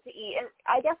going out to eat. And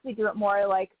I guess we do it more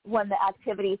like when the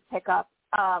activities pick up.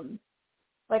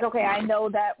 Like, okay, I know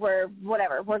that we're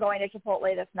going to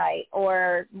Chipotle this night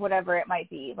or whatever it might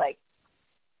be. Like,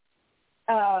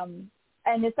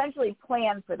 and essentially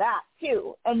plan for that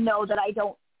too, and know that I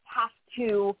don't have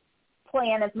to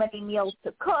plan as many meals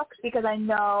to cook because I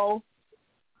know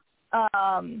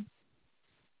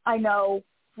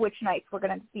which nights we're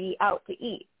going to be out to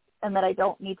eat, and that I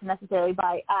don't need to necessarily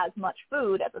buy as much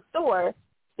food at the store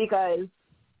because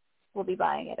we'll be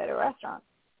buying it at a restaurant.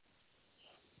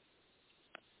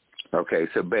 Okay,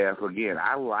 so Beth, again,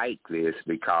 I like this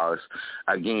because,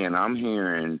 again, I'm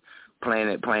hearing plan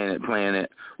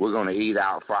it. We're going to eat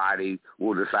out Friday.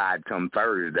 We'll decide come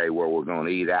Thursday where we're going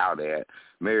to eat out at.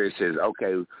 Mary says,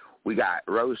 okay, we got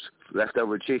roast,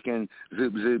 leftover chicken,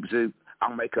 zoop.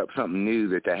 I'll make up something new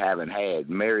that they haven't had.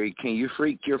 Mary, can you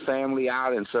freak your family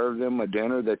out and serve them a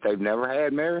dinner that they've never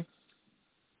had, Mary,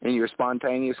 in your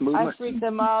spontaneous movement? I freak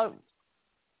them out.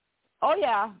 Oh,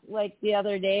 yeah. Like the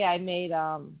other day I made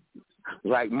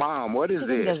like, Mom, what is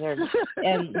this? Gizzard.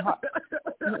 And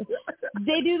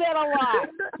they do that a lot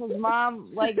because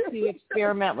Mom likes to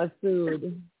experiment with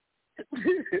food.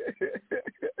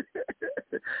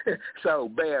 So,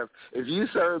 Beth, if you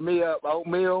serve me up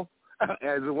oatmeal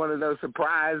as one of those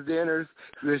surprise dinners,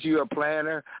 since you're a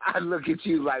planner, I look at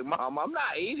you like, Mom, I'm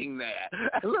not eating that.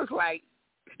 It looks like,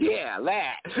 yeah,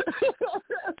 that.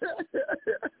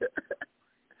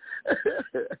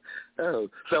 Oh,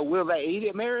 so will they eat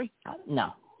it, Mary?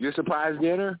 No. Your surprise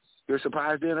dinner,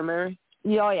 Mary?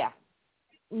 Oh, yeah.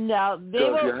 No, they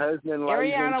so will. If your husband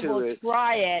Ariana into will it,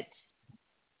 try it,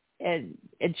 and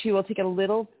she will take a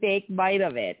little fake bite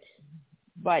of it.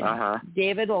 But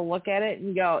David will look at it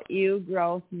and go, ew,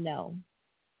 gross, no.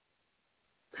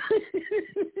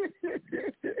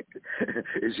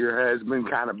 Is your husband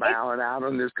kind of bowing out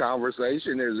on this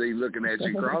conversation, or is he looking at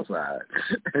you cross-eyed?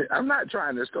 I'm not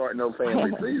trying to start no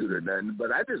family feud or nothing,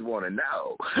 but I just want to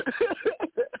know.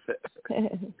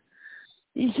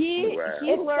 He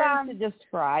learns to just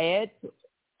try it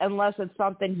unless it's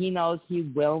something he knows he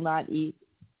will not eat.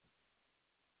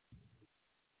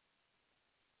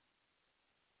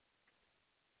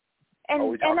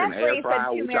 And that's where you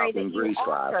said to Mary that you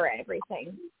offer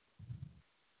everything.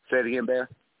 Say it again, Beth.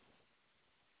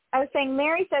 I was saying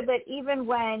Mary said that even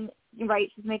when,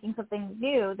 she's making something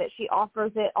new, that she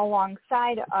offers it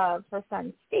alongside of her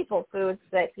son's staple foods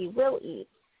that he will eat.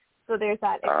 So there's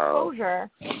that exposure,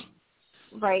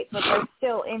 right, but there's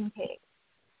still intake.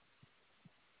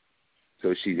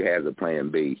 So she has a plan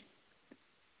B.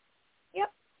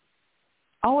 Yep.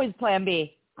 Always plan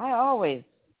B. I always.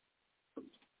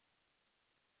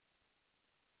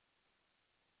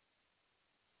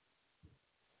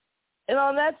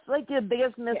 That's like the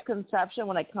biggest misconception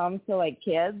when it comes to like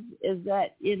kids is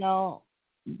that,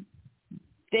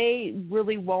 they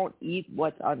really won't eat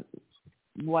what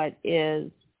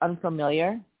is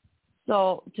unfamiliar.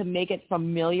 So to make it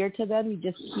familiar to them, you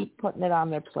just keep putting it on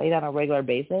their plate on a regular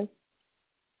basis.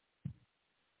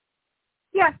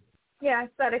 Yeah,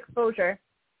 it's that exposure.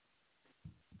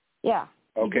 Yeah.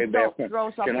 Okay, Beth, don't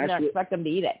throw something there and expect them to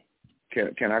eat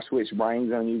it. Can I switch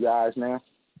brains on you guys now?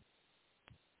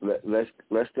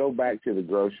 Let's go back to the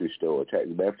grocery store.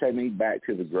 Beth, take me back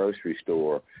to the grocery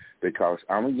store because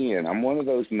I'm one of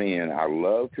those men. I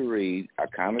love to read. I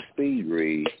kind of speed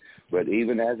read, but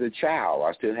even as a child,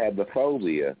 I still have the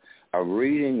phobia of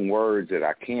reading words that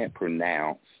I can't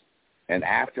pronounce And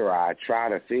after I try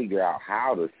to figure out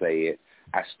how to say it,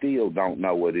 I still don't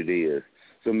know what it is.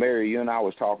 So, Mary, you and I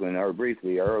was talking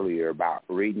briefly earlier about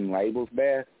reading labels,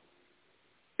 Beth.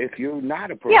 If you're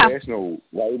not a professional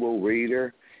label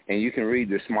reader and you can read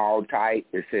the small type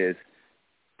that says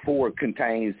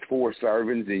contains 4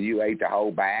 servings and you ate the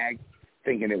whole bag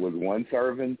thinking it was 1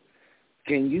 serving,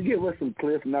 can you give us some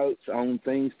cliff notes on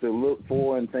things to look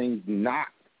for and things not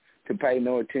to pay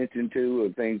no attention to, or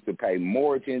things to pay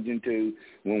more attention to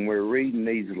when we're reading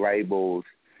these labels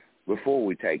before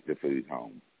we take the food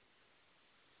home?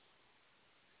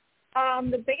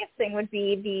 The biggest thing would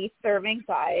be the serving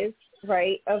size,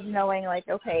 right, of knowing, like,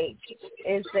 okay,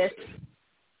 is this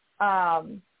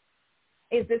going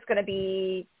to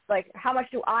be, like, how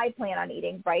much do I plan on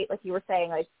eating, right? Like you were saying,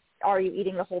 like, are you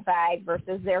eating the whole bag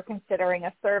versus they're considering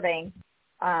a serving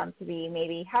to be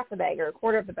maybe half the bag or a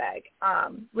quarter of the bag,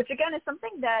 which, again, is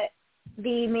something that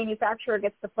the manufacturer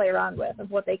gets to play around with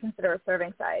of what they consider a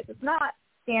serving size. It's not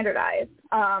standardized.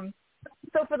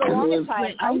 So for the longest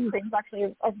time, ice cream is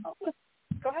actually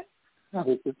go ahead.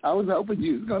 I was hoping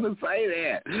you was going to say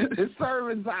that. The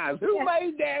serving size. Who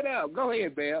made that up? Go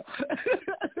ahead, Belle.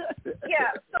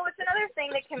 Yeah, so it's another thing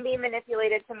that can be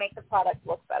manipulated to make the product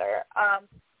look better.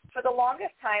 For the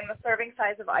longest time, the serving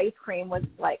size of ice cream was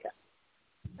like,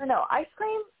 ice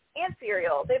cream and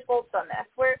cereal, they've both done this,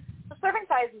 where the serving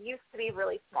size used to be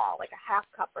really small, like a half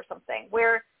cup or something,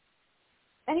 where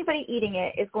anybody eating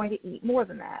it is going to eat more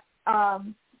than that,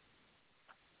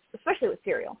 especially with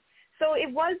cereal. So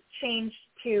it was changed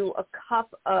to a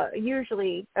cup,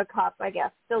 usually a cup, I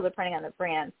guess, still depending on the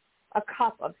brand, a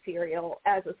cup of cereal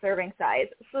as a serving size,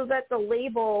 so that the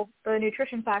label, the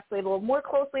nutrition facts label, more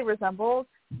closely resembles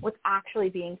what's actually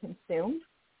being consumed.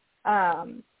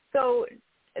 So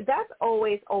that's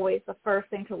always the first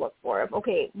thing to look for. Of,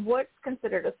 okay, what's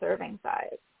considered a serving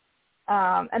size?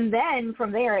 And then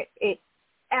from there, it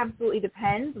absolutely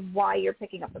depends why you're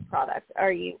picking up the product.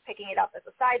 Are you picking it up as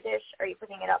a side dish? Are you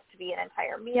picking it up to be an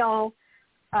entire meal?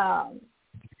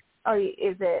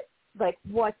 Is it like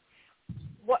what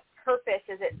purpose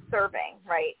is it serving,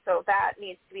 right? So that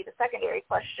needs to be the secondary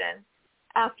question.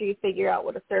 After you figure out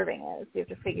what a serving is, you have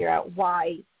to figure out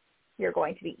why you're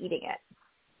going to be eating it.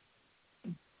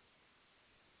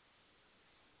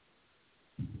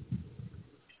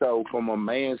 So from a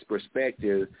man's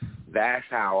perspective, that's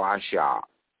how I shop.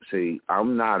 See,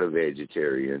 I'm not a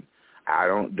vegetarian. I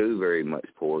don't do very much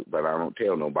pork, but I don't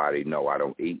tell nobody, no, I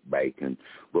don't eat bacon.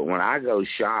 But when I go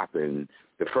shopping,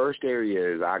 the first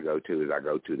area I go to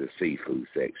the seafood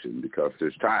section, because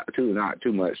there's not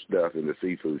too much stuff in the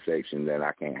seafood section that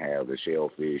I can't have, the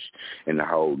shellfish and the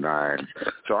whole nine.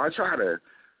 So I try to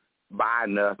buy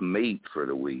enough meat for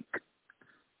the week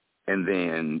and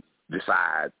then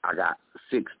decide I got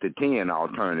 6 to 10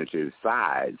 alternative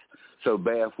sides. So,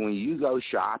 Beth, when you go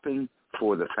shopping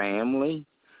for the family,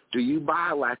 do you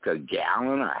buy like a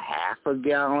gallon or half a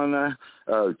gallon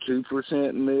of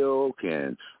 2% milk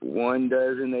and 1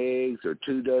 dozen eggs or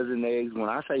 2 dozen eggs? When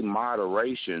I say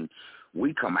moderation,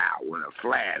 we come out with a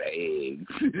flat of eggs.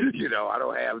 I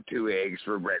don't have 2 eggs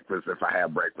for breakfast. If I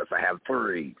have breakfast, I have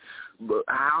 3. But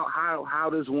how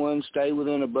does one stay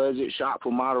within a budget, shop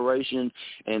for moderation,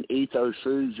 and eat those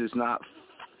foods that's not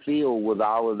filled with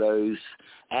all of those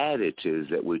additives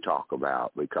that we talk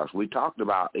about? Because we talked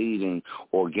about eating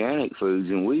organic foods,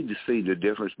 and we just see the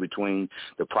difference between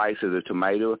the price of the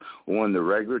tomato. One, the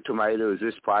regular tomato is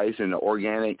this price, and the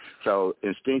organic. So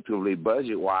instinctively,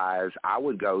 budget-wise, I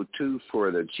would go for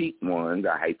the cheap ones.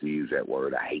 I hate to use that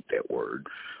word. I hate that word.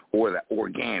 Or the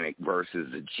organic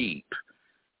versus the cheap.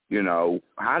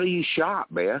 How do you shop,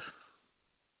 Beth?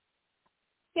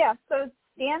 Yeah, so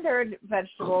standard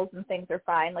vegetables and things are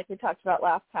fine, like we talked about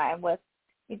last time with,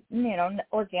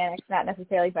 organic's not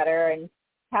necessarily better, and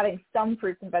having some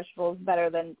fruits and vegetables better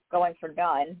than going for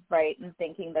none, right, and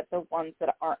thinking that the ones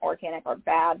that aren't organic are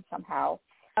bad somehow.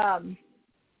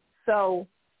 So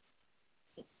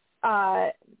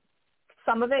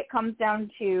some of it comes down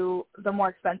to the more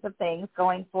expensive things,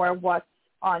 going for what's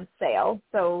on sale.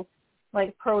 So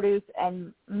like produce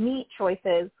and meat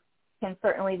choices can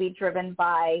certainly be driven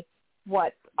by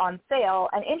what's on sale.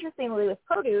 And interestingly, with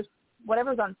produce,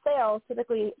 whatever's on sale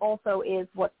typically also is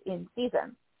what's in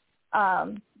season.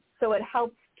 So it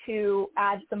helps to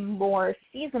add some more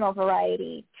seasonal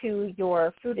variety to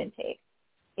your food intake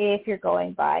if you're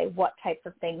going by what types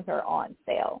of things are on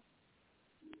sale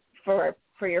for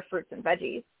your fruits and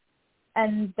veggies.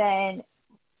 And then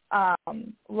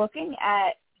looking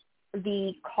at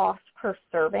the cost per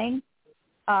serving,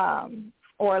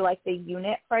 or like the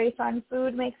unit price on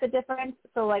food makes a difference.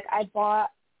 So like I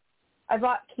bought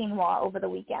quinoa over the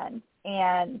weekend,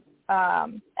 and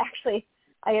Actually,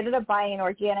 I ended up buying an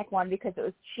organic one because it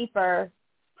was cheaper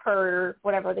per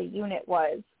whatever the unit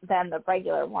was than the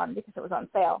regular one because it was on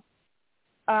sale.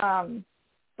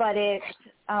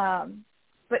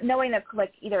 But knowing that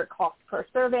like either cost per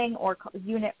serving or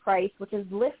unit price, which is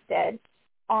listed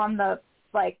on the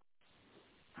like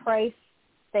price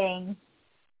thing,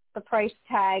 the price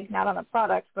tag, not on the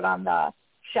product, but on the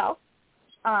shelf,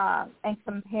 and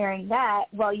comparing that,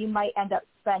 well, you might end up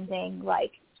spending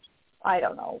like, I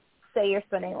don't know, say you're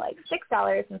spending like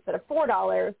 $6 instead of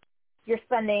 $4, you're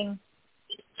spending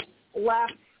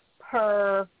less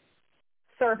per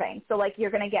serving. So like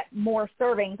you're going to get more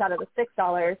servings out of the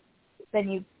 $6 than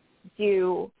you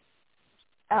do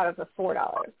out of the $4.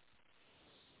 I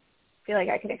feel like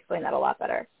I can explain that a lot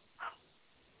better.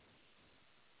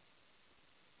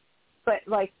 But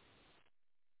like,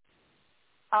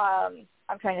 I'm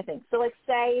trying to think. So like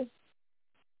say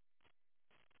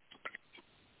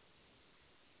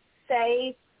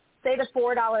the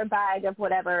 $4 bag of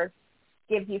whatever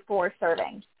gives you 4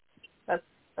 servings. That's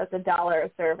 $1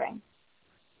 a serving.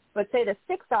 But say the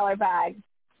 $6 bag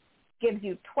gives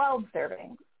you 12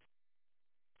 servings,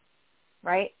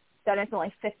 right? Then it's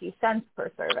only 50 cents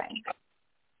per serving.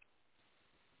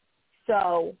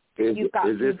 So you've got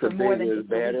food for more than just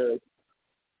better.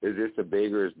 Is this the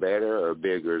bigger is better or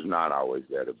bigger is not always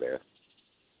better, Beth?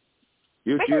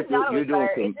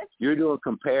 You're doing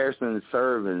comparison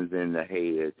servings in the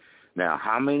head. Now,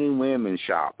 how many women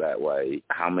shop that way?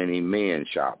 How many men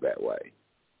shop that way?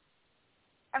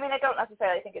 I mean, I don't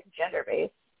necessarily think it's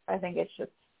gender-based. I think it's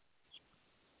just...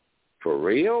 For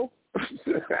real?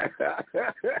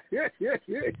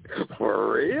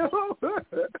 For real?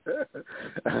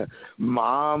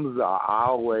 Moms are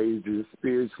always just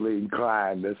spiritually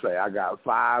inclined to say, I got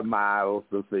 5 miles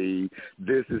to feed.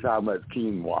 This is how much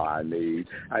quinoa I need.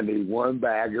 I need 1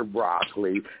 bag of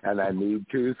broccoli, and I need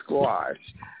 2 squash.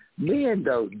 Men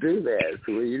don't do that,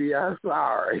 sweetie. I'm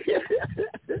sorry.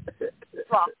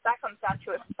 Well, that comes down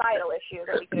to a societal issue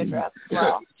that we can address as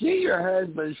well. See your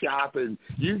husband shopping.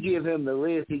 You give him the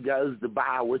list. He goes to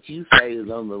buy what you say is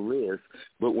on the list.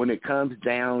 But when it comes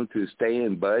down to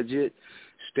staying budget,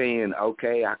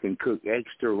 okay, I can cook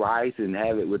extra rice and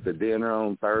have it with the dinner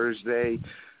on Thursday,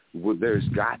 well, there's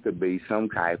got to be some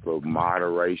type of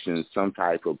moderation, some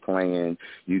type of plan.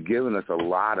 You've given us a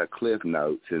lot of cliff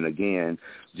notes. And, again,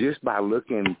 just by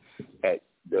looking at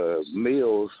the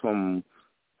meals from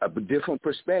a different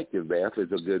perspective, Beth,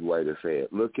 is a good way to say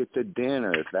it. Look at the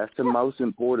dinner. If that's the most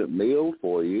important meal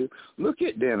for you, look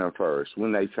at dinner first.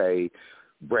 When they say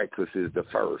breakfast is the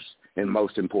first and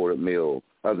most important meal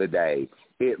of the day,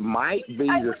 it might be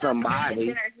to somebody.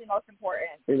 Dinner is the most important.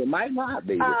 And it might not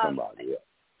be to somebody else.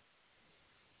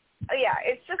 Yeah,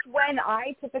 it's just when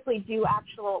I typically do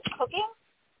actual cooking,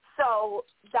 so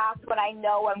that's when I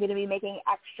know I'm going to be making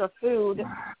extra food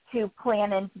to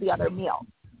plan into the other meal,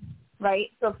 right?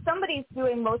 So if somebody's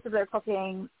doing most of their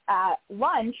cooking at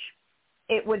lunch,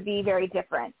 it would be very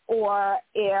different. Or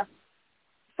if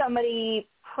somebody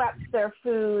preps their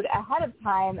food ahead of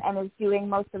time and is doing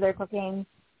most of their cooking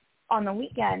on the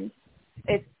weekend,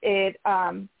 then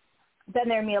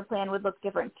their meal plan would look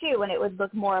different too, and it would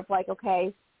look more of like,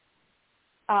 okay,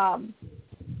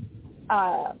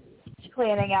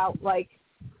 planning out like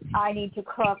I need to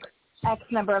cook X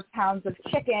number of pounds of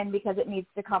chicken because it needs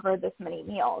to cover this many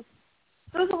meals.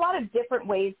 So there's a lot of different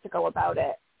ways to go about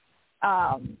it,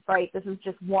 right? This is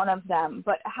just one of them.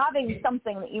 But having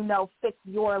something that you know fits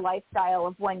your lifestyle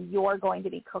of when you're going to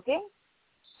be cooking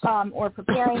or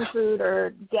preparing food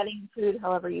or getting food,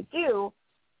 however you do,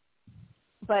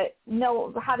 but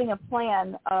having a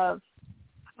plan of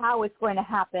how it's going to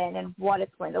happen and what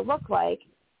it's going to look like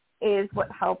is what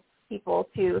helps people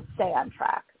to stay on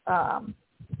track,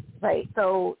 right?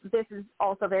 So this is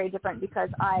also very different because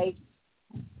I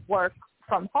work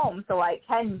from home, so I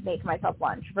can make myself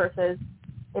lunch versus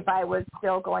if I was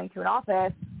still going to an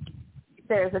office,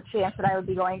 there's a chance that I would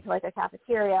be going to like a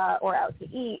cafeteria or out to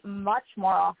eat much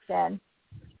more often.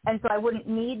 And so I wouldn't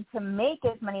need to make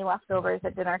as many leftovers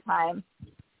at dinner time.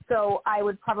 So I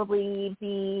would probably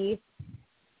be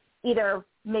either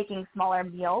making smaller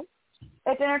meals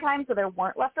at dinner time so there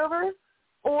weren't leftovers,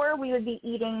 or we would be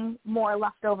eating more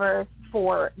leftovers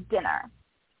for dinner.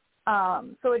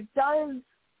 So it does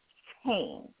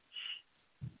change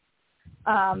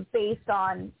based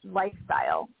on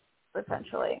lifestyle,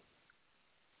 essentially.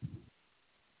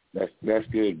 That's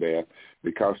good, Beth,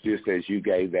 because just as you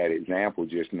gave that example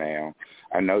just now,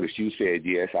 I noticed you said,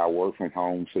 yes, I work from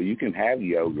home, so you can have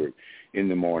yogurt in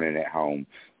the morning at home.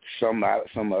 Some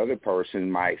other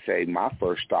person might say, my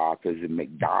first stop is at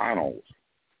McDonald's.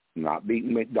 not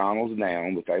beating McDonald's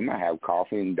down, but they might have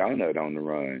coffee and donut on the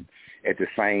run. At the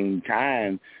same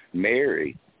time,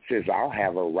 Mary says, I'll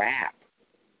have a wrap.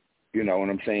 You know what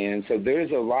I'm saying? So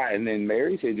there's a lot. And then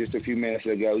Mary said just a few minutes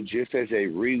ago, just as a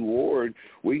reward,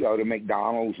 we go to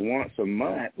McDonald's once a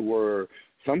month, where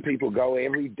some people go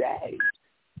every day.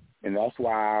 And that's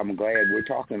why I'm glad we're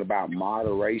talking about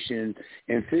moderation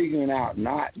and figuring out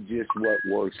not just what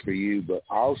works for you, but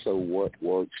also what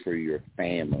works for your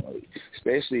family,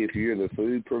 especially if you're the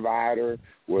food provider,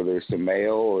 whether it's the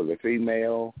male or the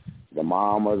female, the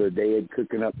mom or the dad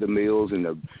cooking up the meals, and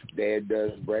the dad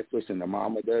does breakfast and the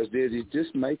mama does this.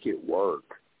 Just make it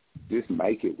work. Just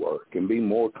make it work and be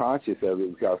more conscious of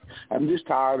it, because I'm just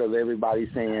tired of everybody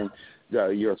saying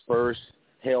your first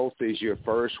health is your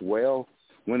first wealth,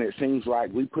 when it seems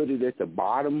like we put it at the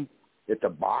bottom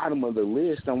of the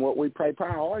list on what we pay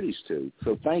priorities to.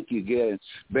 So thank you again,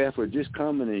 Beth, for just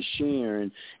coming and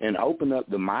sharing and open up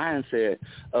the mindset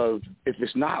of, if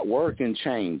it's not working,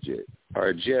 change it or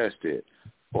adjust it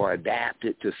or adapt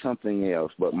it to something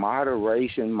else. But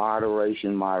moderation,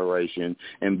 moderation, moderation,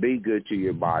 and be good to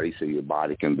your body so your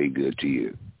body can be good to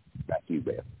you. Thank you,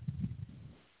 Beth.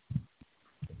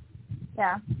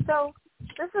 Yeah. So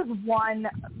this is one,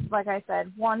 like I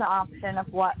said, one option of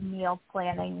what meal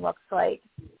planning looks like.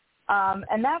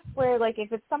 And that's where, like,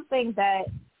 if it's something that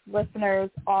listeners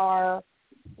are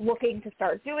looking to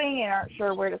start doing and aren't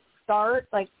sure where to start,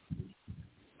 like,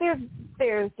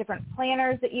 there's different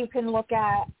planners that you can look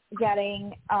at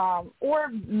getting, or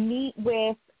meet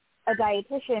with a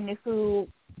dietitian who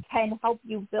can help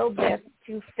you build this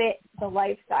to fit the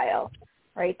lifestyle,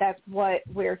 right? That's what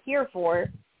we're here for.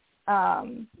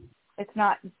 It's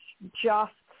not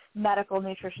just medical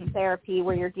nutrition therapy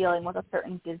where you're dealing with a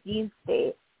certain disease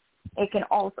state. It can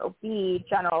also be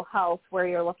general health, where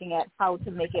you're looking at how to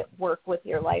make it work with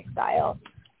your lifestyle,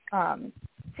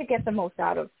 to get the most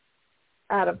out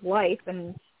of life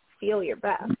and feel your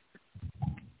best.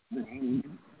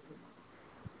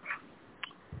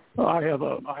 Well, I have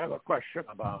a question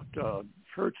about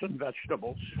fruits and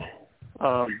vegetables.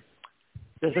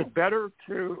 Is it better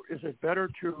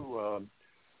to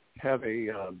have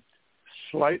a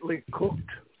slightly cooked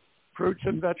fruits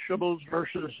and vegetables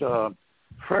versus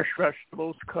fresh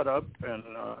vegetables cut up and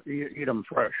eat them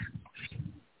fresh?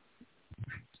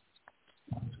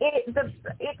 It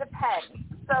depends.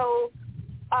 So,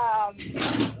 I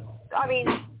mean,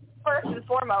 first and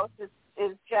foremost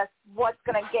is just what's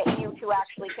going to get you to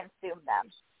actually consume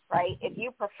them, right? If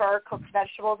you prefer cooked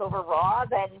vegetables over raw,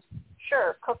 then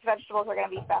sure, cooked vegetables are going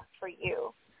to be best for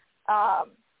you.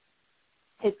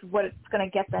 It's what it's going to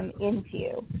get them into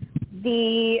you.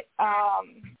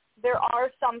 There are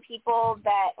some people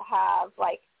that have,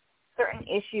 like, certain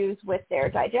issues with their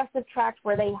digestive tract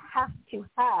where they have to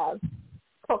have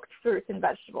cooked fruits and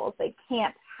vegetables. They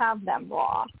can't have them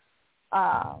raw.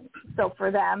 So for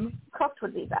them, cooked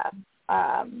would be best.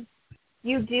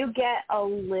 You do get a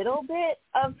little bit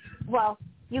of,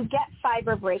 you get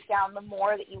fiber breakdown the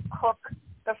more that you cook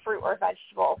the fruit or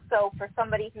vegetable. So for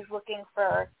somebody who's looking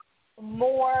for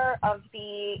more of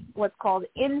the what's called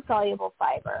insoluble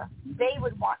fiber, they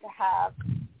would want to have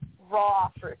raw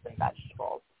fruits and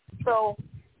vegetables. So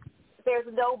there's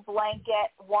no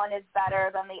blanket one is better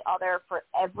than the other for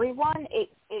everyone. It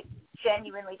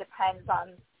genuinely depends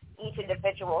on each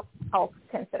individual's health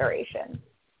considerations.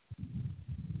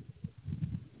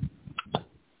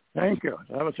 Thank you.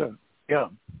 That was yeah.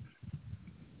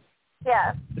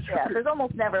 There's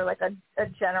almost never like a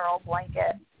general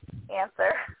blanket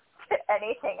answer to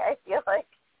anything. I feel like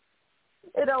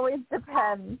it always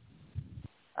depends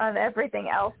on everything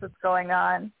else that's going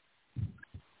on.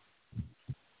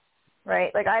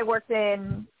 Right? Like, I worked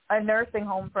in a nursing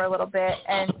home for a little bit,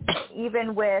 and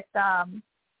even with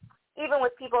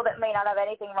people that may not have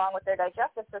anything wrong with their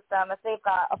digestive system, if they've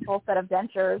got a full set of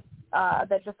dentures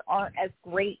that just aren't as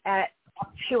great at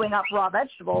chewing up raw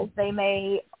vegetables, we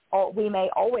may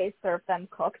always serve them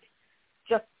cooked,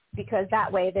 just because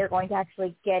that way they're going to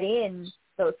actually get in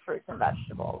those fruits and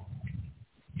vegetables.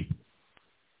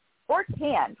 Or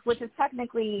canned, which is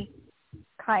technically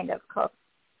kind of cooked.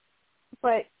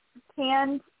 But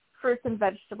canned fruits and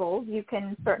vegetables, you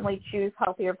can certainly choose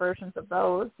healthier versions of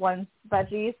those.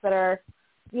 Veggies that are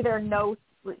either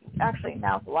actually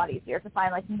now it's a lot easier to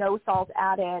find, like, no salt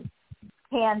added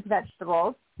canned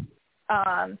vegetables.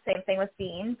 Same thing with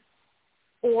beans.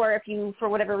 Or if you, for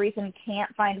whatever reason,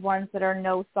 can't find ones that are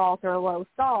no salt or low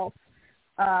salt,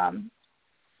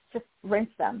 just rinse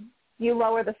them. You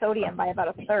lower the sodium by about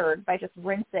a third by just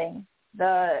rinsing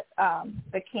the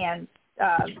canned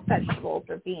vegetables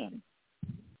or beans.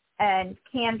 And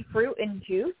canned fruit and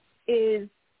juice is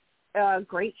a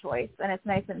great choice, and it's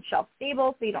nice and shelf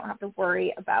stable, so you don't have to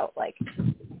worry about like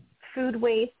food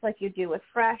waste like you do with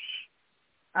fresh.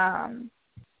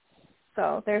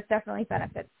 So there's definitely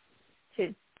benefits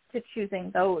to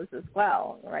choosing those as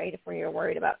well, right? If you're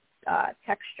worried about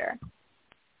texture.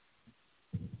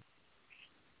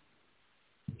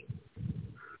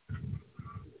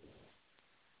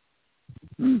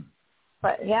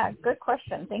 But yeah, good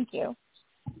question. Thank you.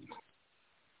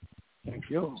 Thank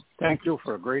you. Thank you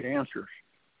for great answers.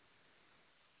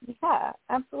 Yeah,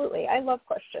 absolutely. I love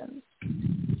questions.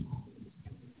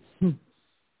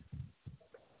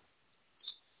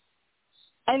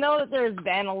 I know that there's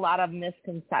been a lot of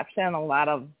misconception, a lot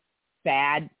of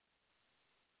bad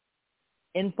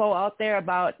info out there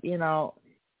about,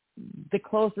 the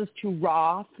closest to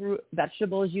raw fruit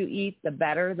vegetables you eat, the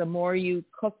better. The more you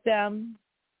cook them,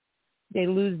 they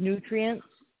lose nutrients.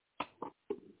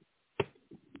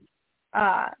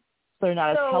 They're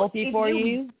not as healthy for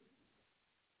you.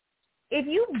 If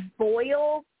you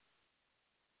boil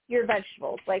your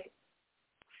vegetables, like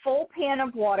full pan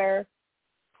of water,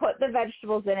 put the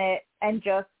vegetables in it, and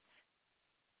just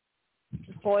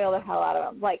boil the hell out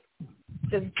of them, like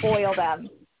just boil them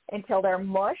until they're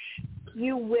mush,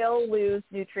 you will lose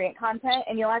nutrient content,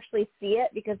 and you'll actually see it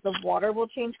because the water will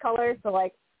change color. So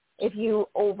like if you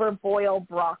overboil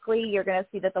broccoli, you're going to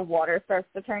see that the water starts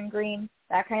to turn green,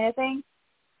 that kind of thing.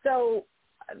 So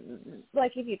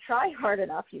like if you try hard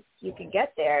enough, you can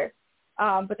get there,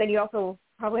 but then you also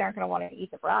probably aren't going to want to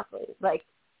eat the broccoli. Like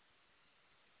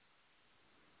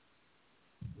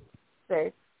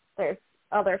there's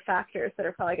other factors that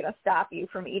are probably going to stop you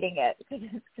from eating it because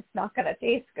it's just not going to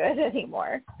taste good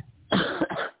anymore.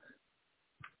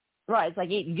 Right, it's like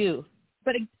eating goo.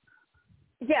 But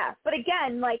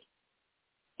again, like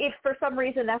if for some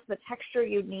reason that's the texture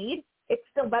you need, it's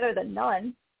still better than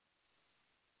none.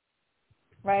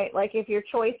 Right? Like if your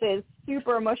choice is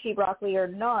super mushy broccoli or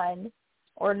none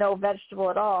or no vegetable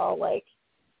at all, like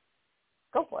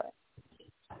go for it.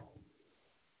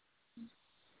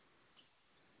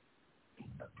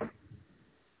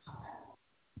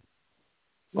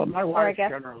 Well, my wife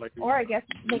generally... Or I guess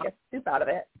make a soup out of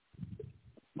it.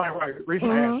 My wife, the reason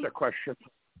I asked the question,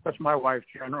 because my wife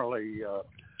generally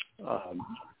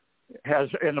has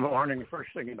in the morning, first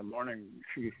thing in the morning,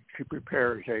 she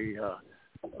prepares a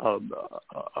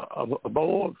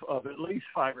bowl of at least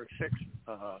 5 or 6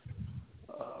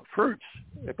 fruits,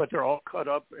 but they're all cut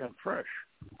up and fresh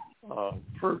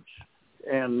fruits.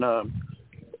 And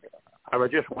I was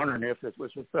just wondering if it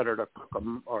was better to cook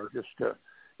them or just to...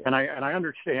 And I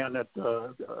understand that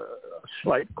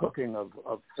slight cooking of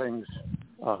things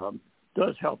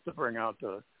does help to bring out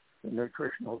the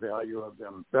nutritional value of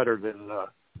them better than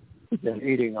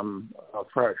eating them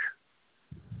fresh.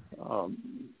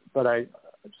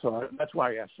 So that's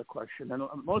why I asked the question. And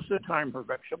most of the time, her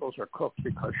vegetables are cooked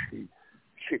because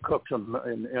she cooks them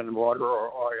in water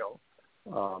or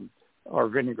oil or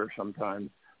vinegar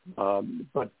sometimes.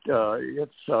 But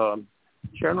it's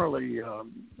generally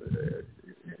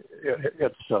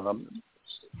it's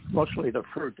mostly the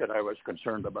fruit that I was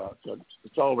concerned about.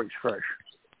 It's always fresh.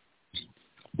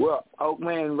 Well,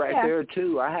 Oakman, there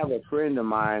too, I have a friend of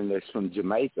mine that's from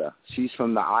Jamaica. She's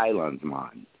from the islands,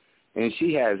 mine. And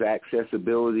she has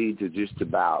accessibility to just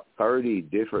about 30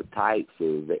 different types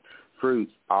of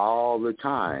fruits all the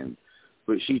time.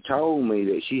 But she told me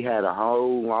that she had a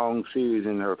whole long series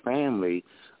in her family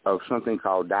of something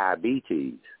called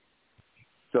diabetes.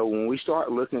 So when we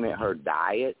start looking at her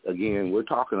diet, again, we're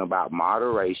talking about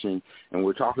moderation, and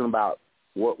we're talking about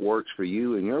what works for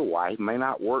you and your wife may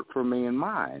not work for me and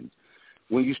mine.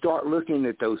 When you start looking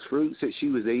at those fruits that she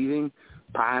was eating,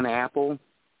 pineapple,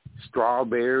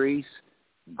 strawberries,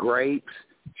 grapes,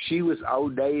 she was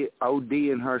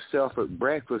ODing herself at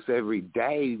breakfast every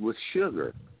day with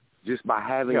sugar just by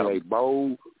having a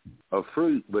bowl of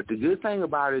fruit. But the good thing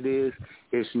about it is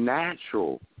it's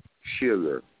natural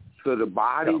sugar. So the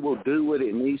body will do what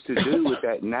it needs to do with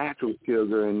that natural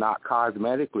sugar and not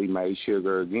cosmetically made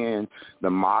sugar. Again, the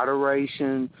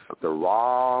moderation, the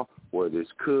raw, whether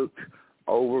it's cooked,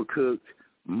 overcooked,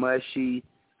 mushy,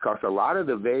 because a lot of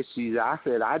the veggies I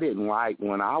said I didn't like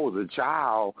when I was a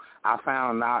child, I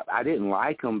found out I didn't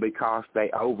like them because they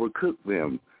overcooked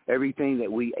them. Everything that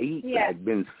we eat had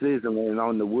been sizzling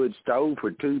on the wood stove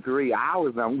for 2-3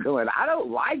 hours. I'm going, I don't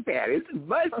like that. It's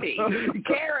mushy.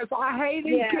 Carrots, I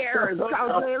hated carrots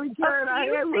because every carrot I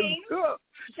had was cooked.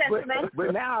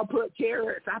 But now I put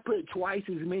carrots. I put twice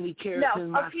as many carrots in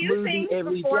my smoothie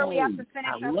every day. We have to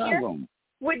finish I love them.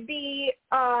 Would be,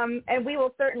 and we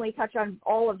will certainly touch on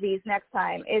all of these next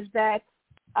time, is that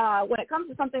when it comes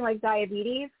to something like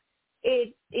diabetes,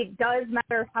 it does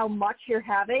matter how much you're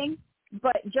having,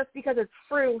 but just because it's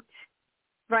fruit,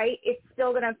 right, it's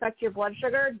still going to affect your blood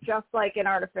sugar, just like an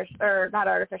artificial, or not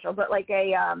artificial, but like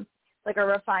a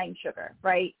refined sugar,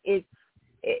 right?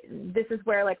 This is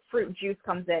where like fruit juice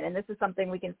comes in, and this is something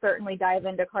we can certainly dive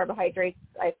into carbohydrates.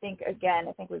 I think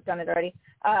we've done it already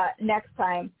next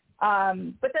time.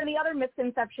 But then the other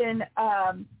misconception,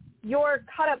 your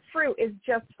cut up fruit is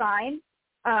just fine.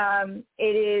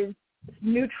 It is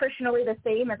nutritionally the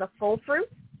same as a full fruit.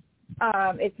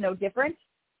 It's no different.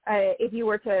 If you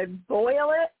were to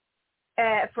boil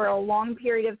it for a long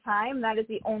period of time, that is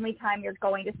the only time you're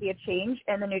going to see a change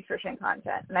in the nutrition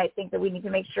content. And I think that we need to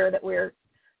make sure that we're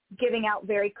giving out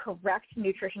very correct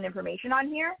nutrition information on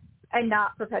here and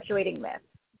not perpetuating myths.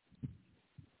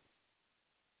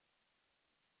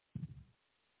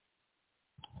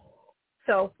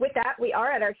 So with that, we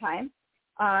are at our time.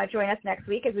 Join us next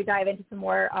week as we dive into some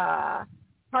more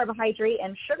carbohydrate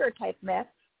and sugar type myths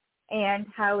and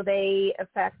how they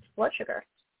affect blood sugar.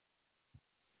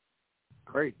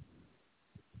 Great.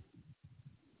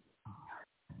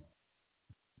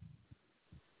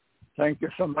 Thank you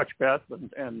so much, Beth,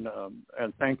 and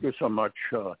thank you so much,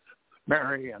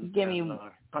 Mary and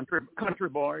Country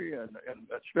Boy, and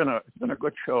it's been a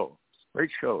good show, great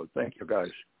show. Thank you,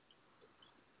 guys.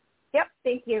 Yep,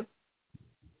 thank you.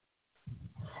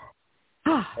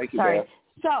 Thank you, Sorry. Beth.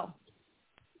 So,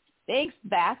 thanks,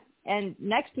 Beth. And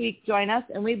next week, join us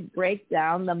and we break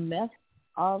down the myth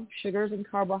of sugars and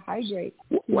carbohydrates.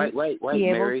 Wait,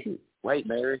 Mary. Wait,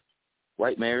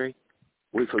 Mary.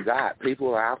 We forgot.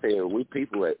 People out there, we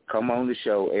people that come on the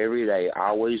show every day,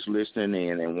 always listening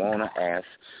in and want to ask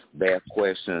Beth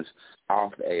questions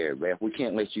off the air. Beth, we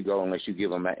can't let you go unless you give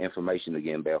them that information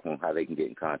again, Beth, on how they can get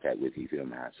in contact with you if you don't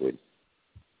mind, sweetie.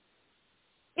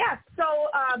 Yeah, so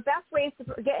best ways to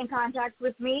get in contact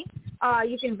with me,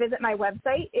 you can visit my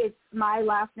website. It's my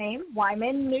last name,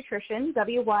 Wyman Nutrition,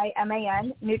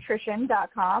 WYMAN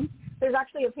nutrition.com. There's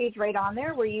actually a page right on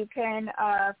there where you can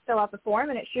fill out the form,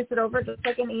 and it shoots it over just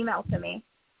like an email to me.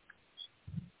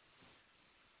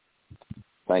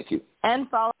 Thank you. And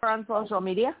follow her on social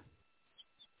media.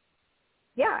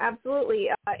 Yeah, absolutely.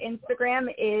 Instagram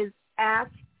is at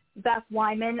Beth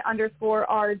Wyman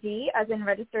 _RD, as in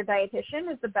registered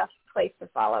dietitian, is the best place to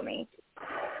follow me.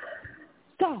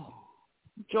 So,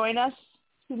 join us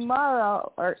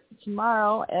tomorrow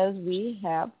as we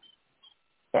have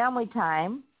family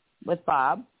time with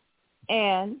Bob,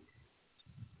 and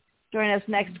join us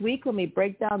next week when we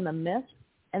break down the myths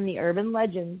and the urban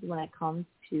legends when it comes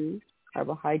to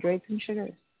carbohydrates and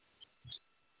sugars.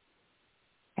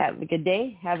 Have a good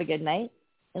day, have a good night,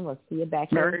 and we'll see you back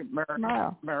here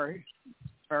tomorrow. Mary,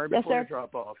 yes, before sir. you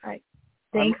drop off. All right.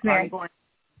 Thanks, Mary.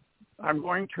 I'm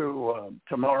going to,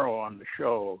 tomorrow on the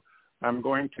show, I'm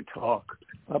going to talk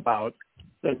about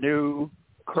the new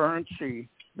currency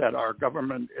that our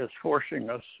government is forcing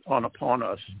us upon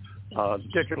us,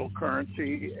 digital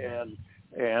currency,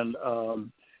 and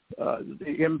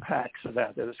the impacts of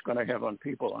that it's going to have on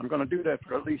people. I'm going to do that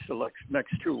for at least the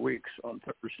next 2 weeks on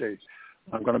Thursdays.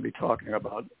 I'm going to be talking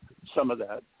about some of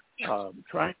that,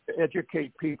 trying to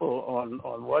educate people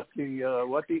on what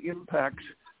the impacts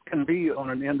can be on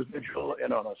an individual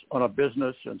and on a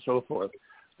business and so forth,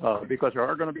 because there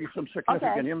are going to be some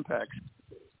significant impacts.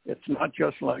 It's not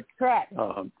just like Correct.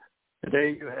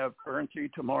 Today you have currency,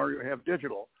 tomorrow you have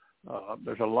digital.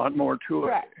 There's a lot more to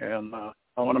Correct. it, and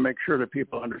I want to make sure that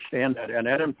people understand that, and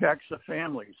that impacts the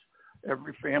families.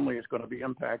 Every family is going to be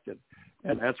impacted,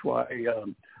 and that's why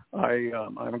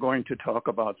I'm going to talk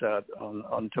about that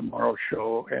on tomorrow's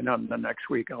show and on the next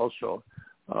week also.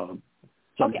 Some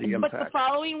of the impacts. But the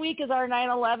following week is our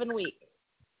 9/11 week.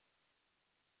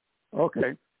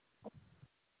 Okay.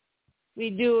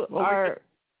 We do our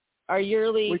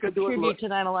yearly tribute to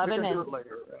 9/11. We can do it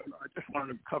later. I just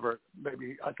wanted to cover it.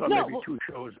 Maybe 2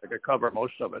 shows I could cover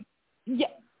most of it.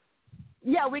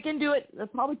 Yeah, we can do it. It'll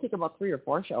probably take about 3 or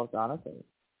 4 shows, honestly.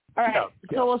 All right,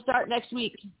 yeah. So we'll start next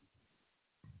week.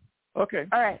 Okay.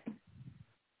 All right.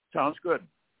 Sounds good.